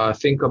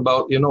 Think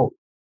about,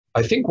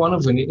 I think one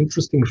of the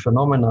interesting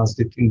phenomena is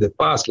that in the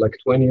past, like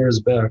 20 years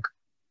back,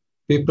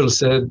 people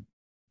said,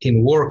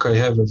 in work, I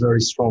have a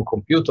very strong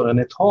computer. And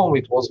at home,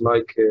 it was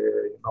like,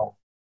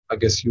 I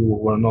guess you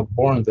were not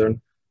born then,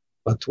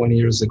 but 20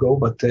 years ago.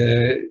 But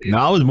no,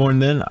 I was born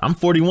then. I'm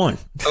 41.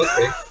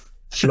 Okay.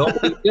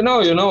 Floppy, there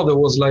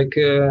was like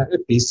a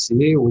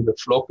PC with a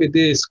floppy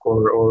disk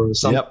or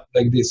something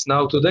like this.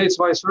 Now, today, it's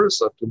vice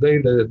versa. Today,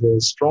 the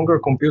stronger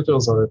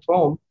computers are at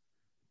home.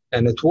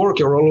 And at work,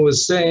 you're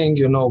always saying,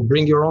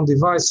 bring your own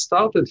device.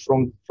 Started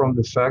from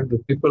the fact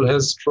that people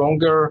have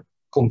stronger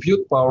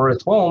compute power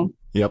at home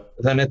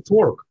than at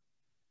work.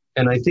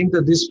 And I think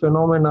that this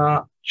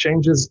phenomena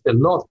changes a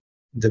lot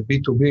the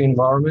B2B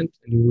environment,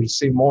 and you will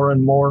see more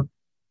and more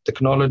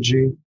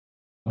technology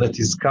that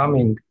is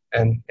coming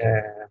and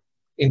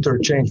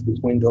interchange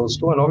between those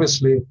two. And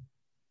obviously,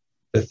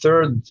 the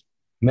third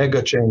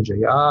mega change,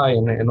 AI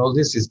and all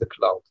this, is the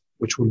cloud,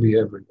 which will be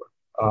everywhere.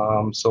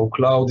 So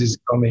cloud is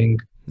coming.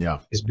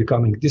 Is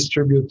becoming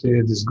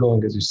distributed, is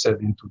going, as you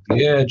said, into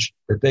the edge.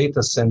 The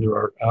data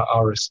center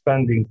are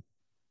expanding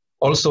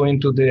also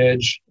into the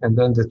edge, and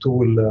then the two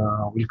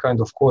will kind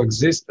of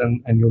coexist,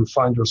 and you'll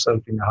find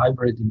yourself in a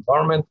hybrid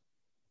environment,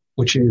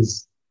 which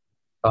is,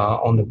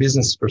 on the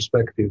business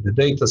perspective, the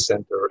data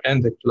center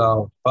and the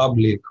cloud,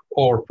 public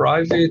or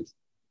private,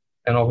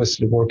 and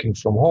obviously working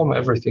from home,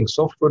 everything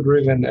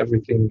software-driven,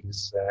 everything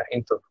is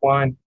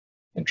intertwined.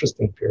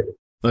 Interesting period.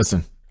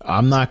 Listen,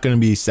 I'm not going to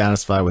be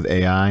satisfied with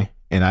AI.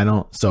 And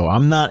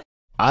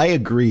I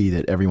agree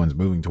that everyone's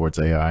moving towards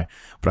AI,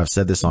 but I've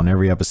said this on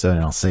every episode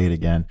and I'll say it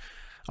again.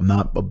 I'm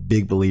not a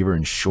big believer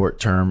in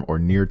short-term or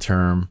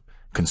near-term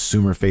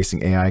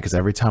consumer-facing AI, because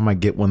every time I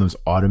get one of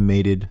those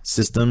automated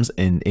systems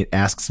and it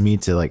asks me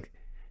to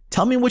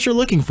tell me what you're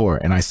looking for,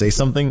 and I say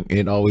something,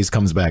 it always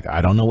comes back, I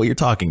don't know what you're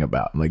talking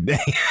about. I'm like, dang.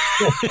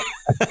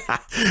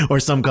 Or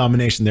some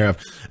combination thereof.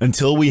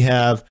 Until we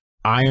have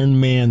Iron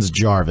Man's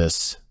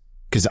Jarvis.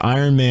 Because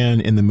Iron Man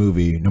in the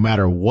movie, no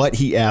matter what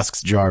he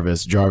asks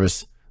Jarvis,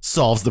 Jarvis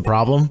solves the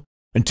problem.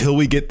 Until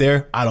we get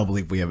there, I don't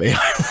believe we have AI.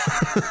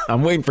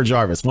 I'm waiting for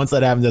Jarvis. Once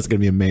that happens, that's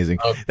going to be amazing.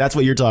 That's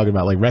what you're talking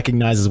about.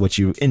 Recognizes what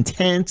you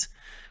intent,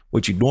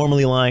 what you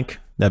normally like.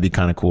 That'd be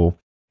kind of cool.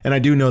 And I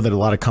do know that a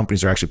lot of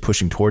companies are actually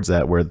pushing towards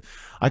that, where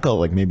I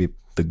call it maybe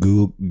the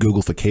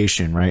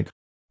Googleification, right?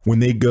 When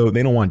they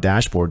don't want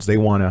dashboards. They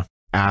want to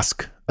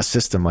ask a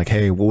system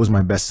hey, what was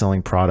my best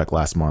selling product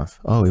last month?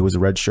 Oh, it was a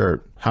red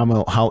shirt. How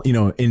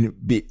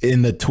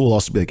in the tool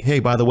also be hey,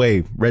 by the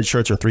way, red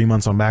shirts are 3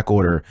 months on back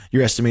order.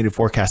 Your estimated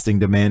forecasting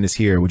demand is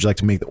here. Would you like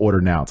to make the order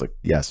now? It's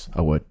yes,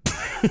 I would.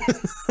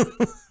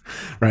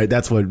 Right.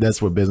 That's what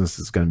business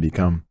is going to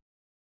become.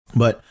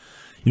 But,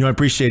 I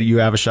appreciate you,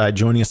 Avishai,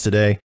 joining us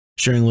today,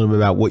 sharing a little bit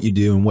about what you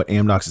do and what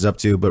Amdocs is up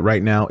to. But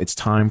right now, it's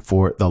time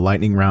for the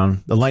lightning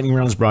round. The lightning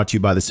round is brought to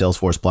you by the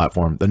Salesforce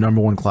platform, the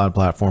 #1 cloud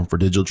platform for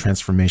digital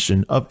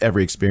transformation of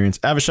every experience.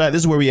 Avishai,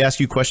 this is where we ask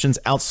you questions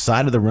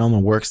outside of the realm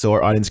of work so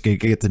our audience can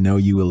get to know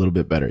you a little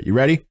bit better. You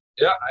ready?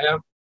 Yeah, I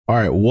am. All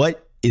right.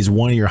 What is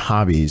one of your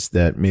hobbies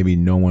that maybe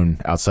no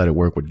one outside of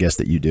work would guess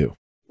that you do?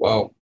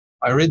 Well,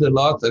 I read a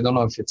lot. I don't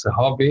know if it's a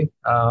hobby,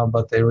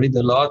 but I read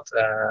a lot.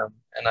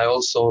 And I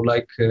also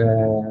like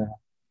to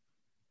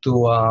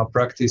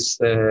practice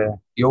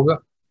yoga.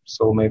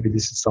 So maybe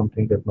this is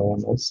something that no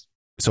one knows.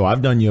 So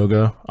I've done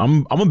yoga.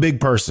 I'm a big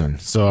person.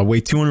 So I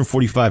weigh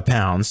 245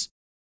 pounds.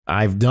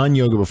 I've done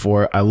yoga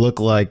before. I look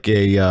like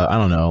I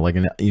don't know, like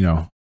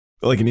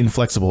an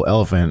inflexible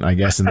elephant, I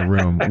guess, in the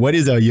room. What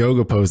is a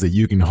yoga pose that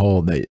you can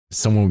hold that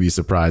someone will be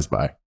surprised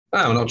by?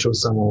 I'm not sure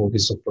someone will be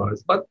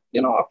surprised, but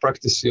I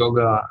practice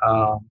yoga.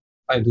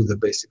 I do the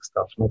basic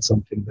stuff, not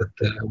something that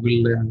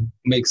will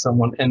make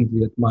someone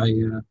envy at my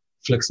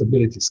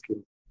flexibility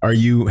skill.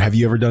 Have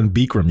you ever done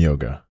Bikram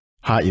yoga?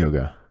 Hot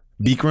yoga?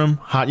 Bikram,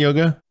 hot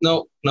yoga?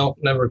 No,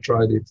 never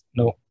tried it.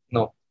 No.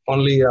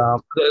 Only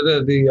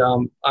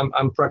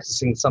I'm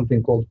practicing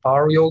something called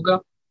power yoga,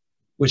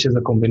 which is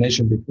a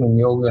combination between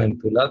yoga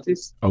and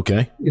Pilates.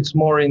 Okay. It's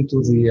more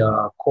into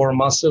the core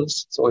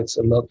muscles, so it's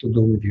a lot to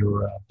do with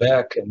your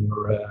back and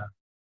your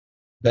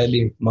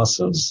belly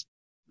muscles,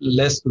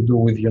 less to do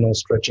with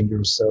stretching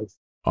yourself.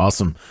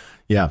 Awesome.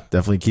 Yeah,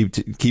 definitely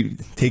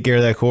take care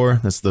of that core.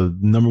 That's the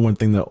 #1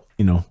 thing that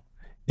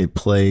it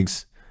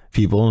plagues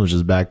people, which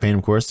is back pain,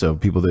 of course. So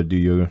people that do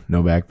yoga,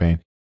 no back pain.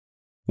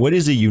 What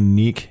is a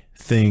unique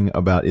thing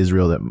about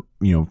Israel that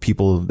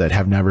people that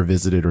have never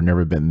visited or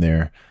never been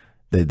there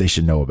that they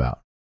should know about?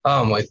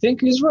 I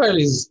think Israel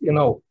is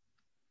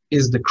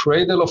the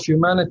cradle of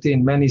humanity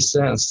in many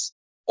sense.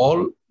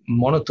 All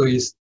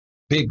monotheist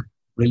big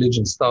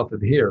religions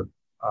started here.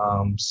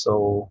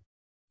 So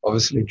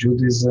obviously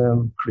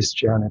Judaism,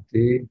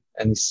 Christianity,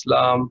 and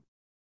Islam,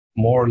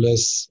 more or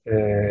less.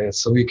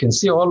 So you can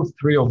see all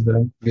three of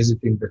them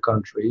visiting the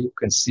country. You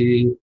can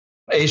see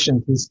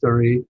ancient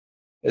history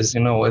as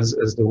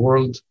the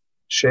world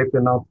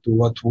shaping up to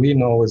what we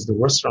know as the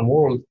Western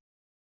world.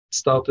 It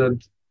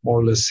started more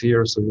or less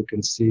here. So you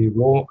can see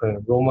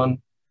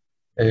Roman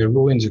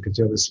ruins. You can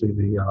see obviously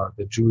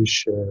the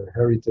Jewish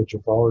heritage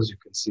of ours. You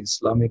can see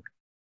Islamic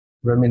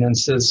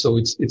reminiscences. So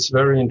it's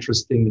very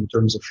interesting in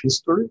terms of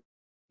history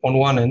on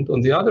one end.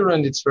 On the other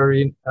end, it's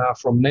very,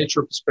 from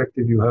nature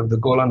perspective, you have the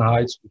Golan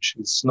Heights, which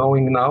is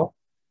snowing now,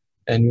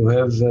 and you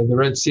have the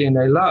Red Sea in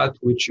Eilat,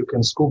 which you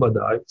can scuba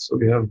dive. So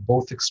you have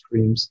both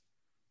extremes.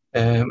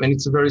 And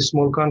it's a very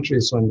small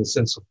country, so in the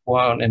sense of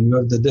wow, and you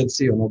have the Dead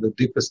Sea, the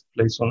deepest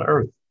place on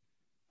Earth,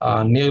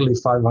 nearly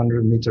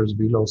 500 meters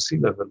below sea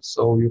level.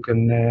 So you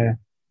can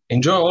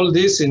enjoy all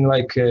this in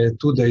like a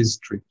 2 days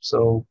trip.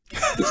 So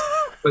it's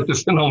quite a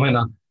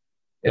phenomenon.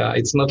 Yeah,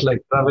 it's not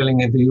like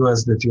traveling in the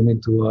US that you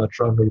need to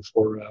travel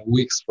for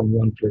weeks from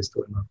one place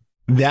to another.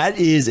 That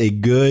is a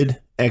good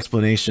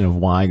explanation of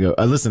why I go.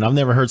 Listen, I've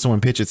never heard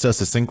someone pitch it so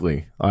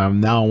succinctly.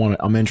 Now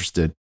I'm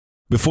interested.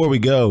 Before we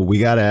go, we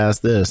got to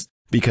ask this,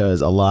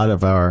 because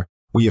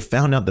we have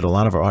found out that a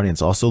lot of our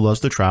audience also loves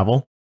to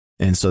travel.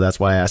 And so that's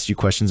why I asked you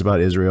questions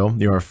about Israel.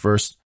 You're our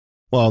first.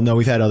 Well, no,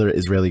 we've had other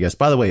Israeli guests.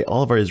 By the way,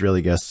 all of our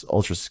Israeli guests,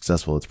 ultra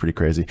successful. It's pretty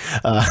crazy.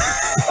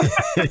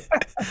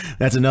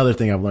 That's another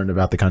thing I've learned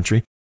about the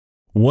country.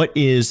 What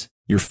is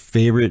your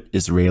favorite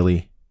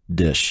Israeli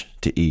dish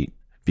to eat?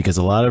 Because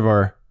a lot of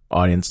our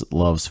audience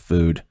loves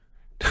food.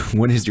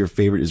 What is your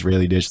favorite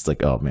Israeli dish? It's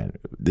like, oh man,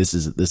 this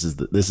is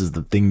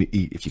the thing to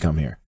eat if you come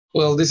here.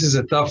 Well, this is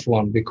a tough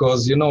one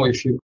because,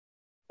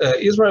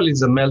 Israel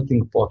is a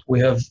melting pot. We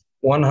have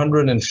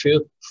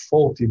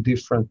 140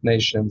 different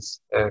nations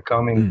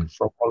coming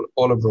from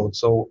all abroad.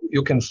 So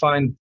you can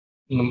find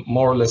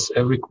more or less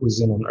every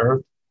cuisine on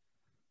earth.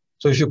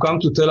 So if you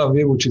come to Tel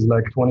Aviv, which is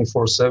like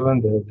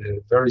 24/7, they're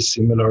very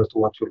similar to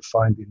what you'll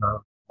find in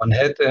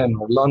Manhattan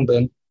or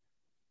London.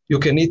 You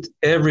can eat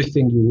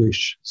everything you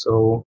wish.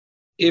 So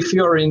if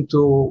you're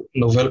into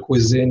novel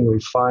cuisine,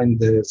 you'll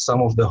find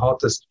some of the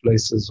hottest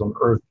places on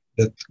earth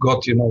that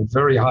got,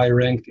 very high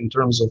ranked in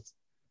terms of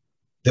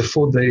the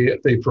food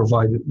they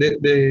provided.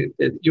 The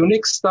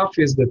unique stuff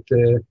is that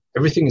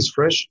everything is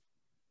fresh.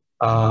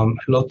 A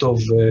lot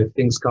of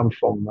things come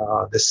from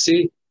the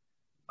sea.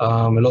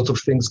 A lot of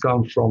things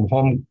come from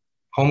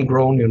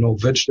homegrown,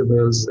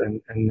 vegetables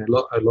and a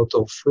lot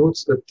of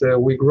fruits that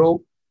we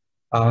grow.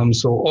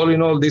 So all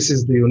in all, this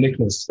is the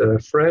uniqueness,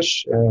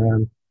 fresh,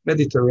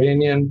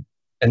 Mediterranean,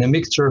 and a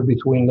mixture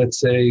between, let's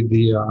say,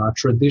 the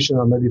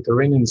traditional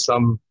Mediterranean,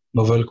 some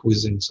novel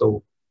cuisine.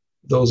 So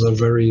those are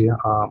very,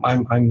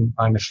 I'm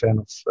a fan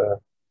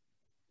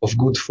of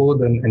good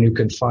food, and you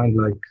can find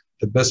like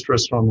the best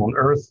restaurant on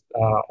earth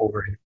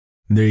over here.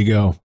 There you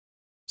go.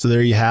 So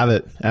there you have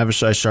it.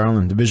 Avishai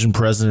Sharlin, Division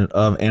President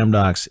of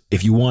Amdocs.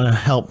 If you want to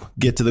help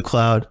get to the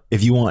cloud,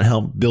 if you want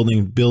help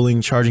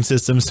building charging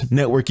systems,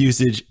 network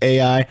usage,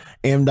 AI,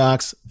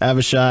 Amdocs,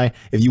 Avishai.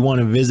 If you want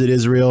to visit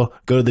Israel,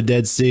 go to the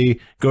Dead Sea,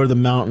 go to the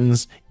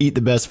mountains, eat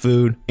the best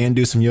food, and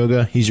do some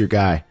yoga, he's your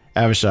guy.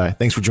 Avishai,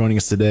 thanks for joining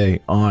us today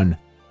on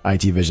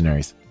IT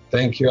Visionaries.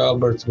 Thank you,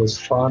 Albert. It was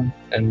fun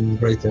and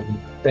great having you.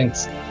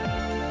 Thanks.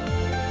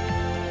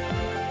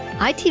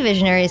 IT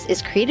Visionaries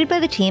is created by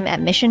the team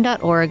at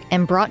mission.org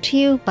and brought to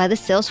you by the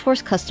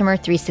Salesforce Customer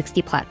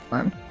 360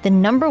 platform, the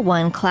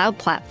 #1 cloud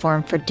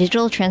platform for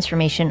digital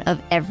transformation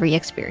of every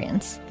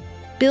experience.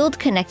 Build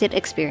connected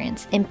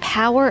experience,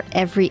 empower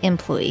every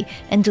employee,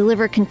 and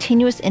deliver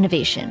continuous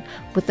innovation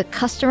with the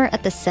customer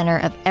at the center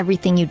of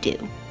everything you do.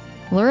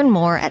 Learn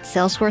more at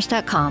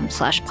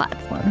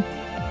salesforce.com/platform.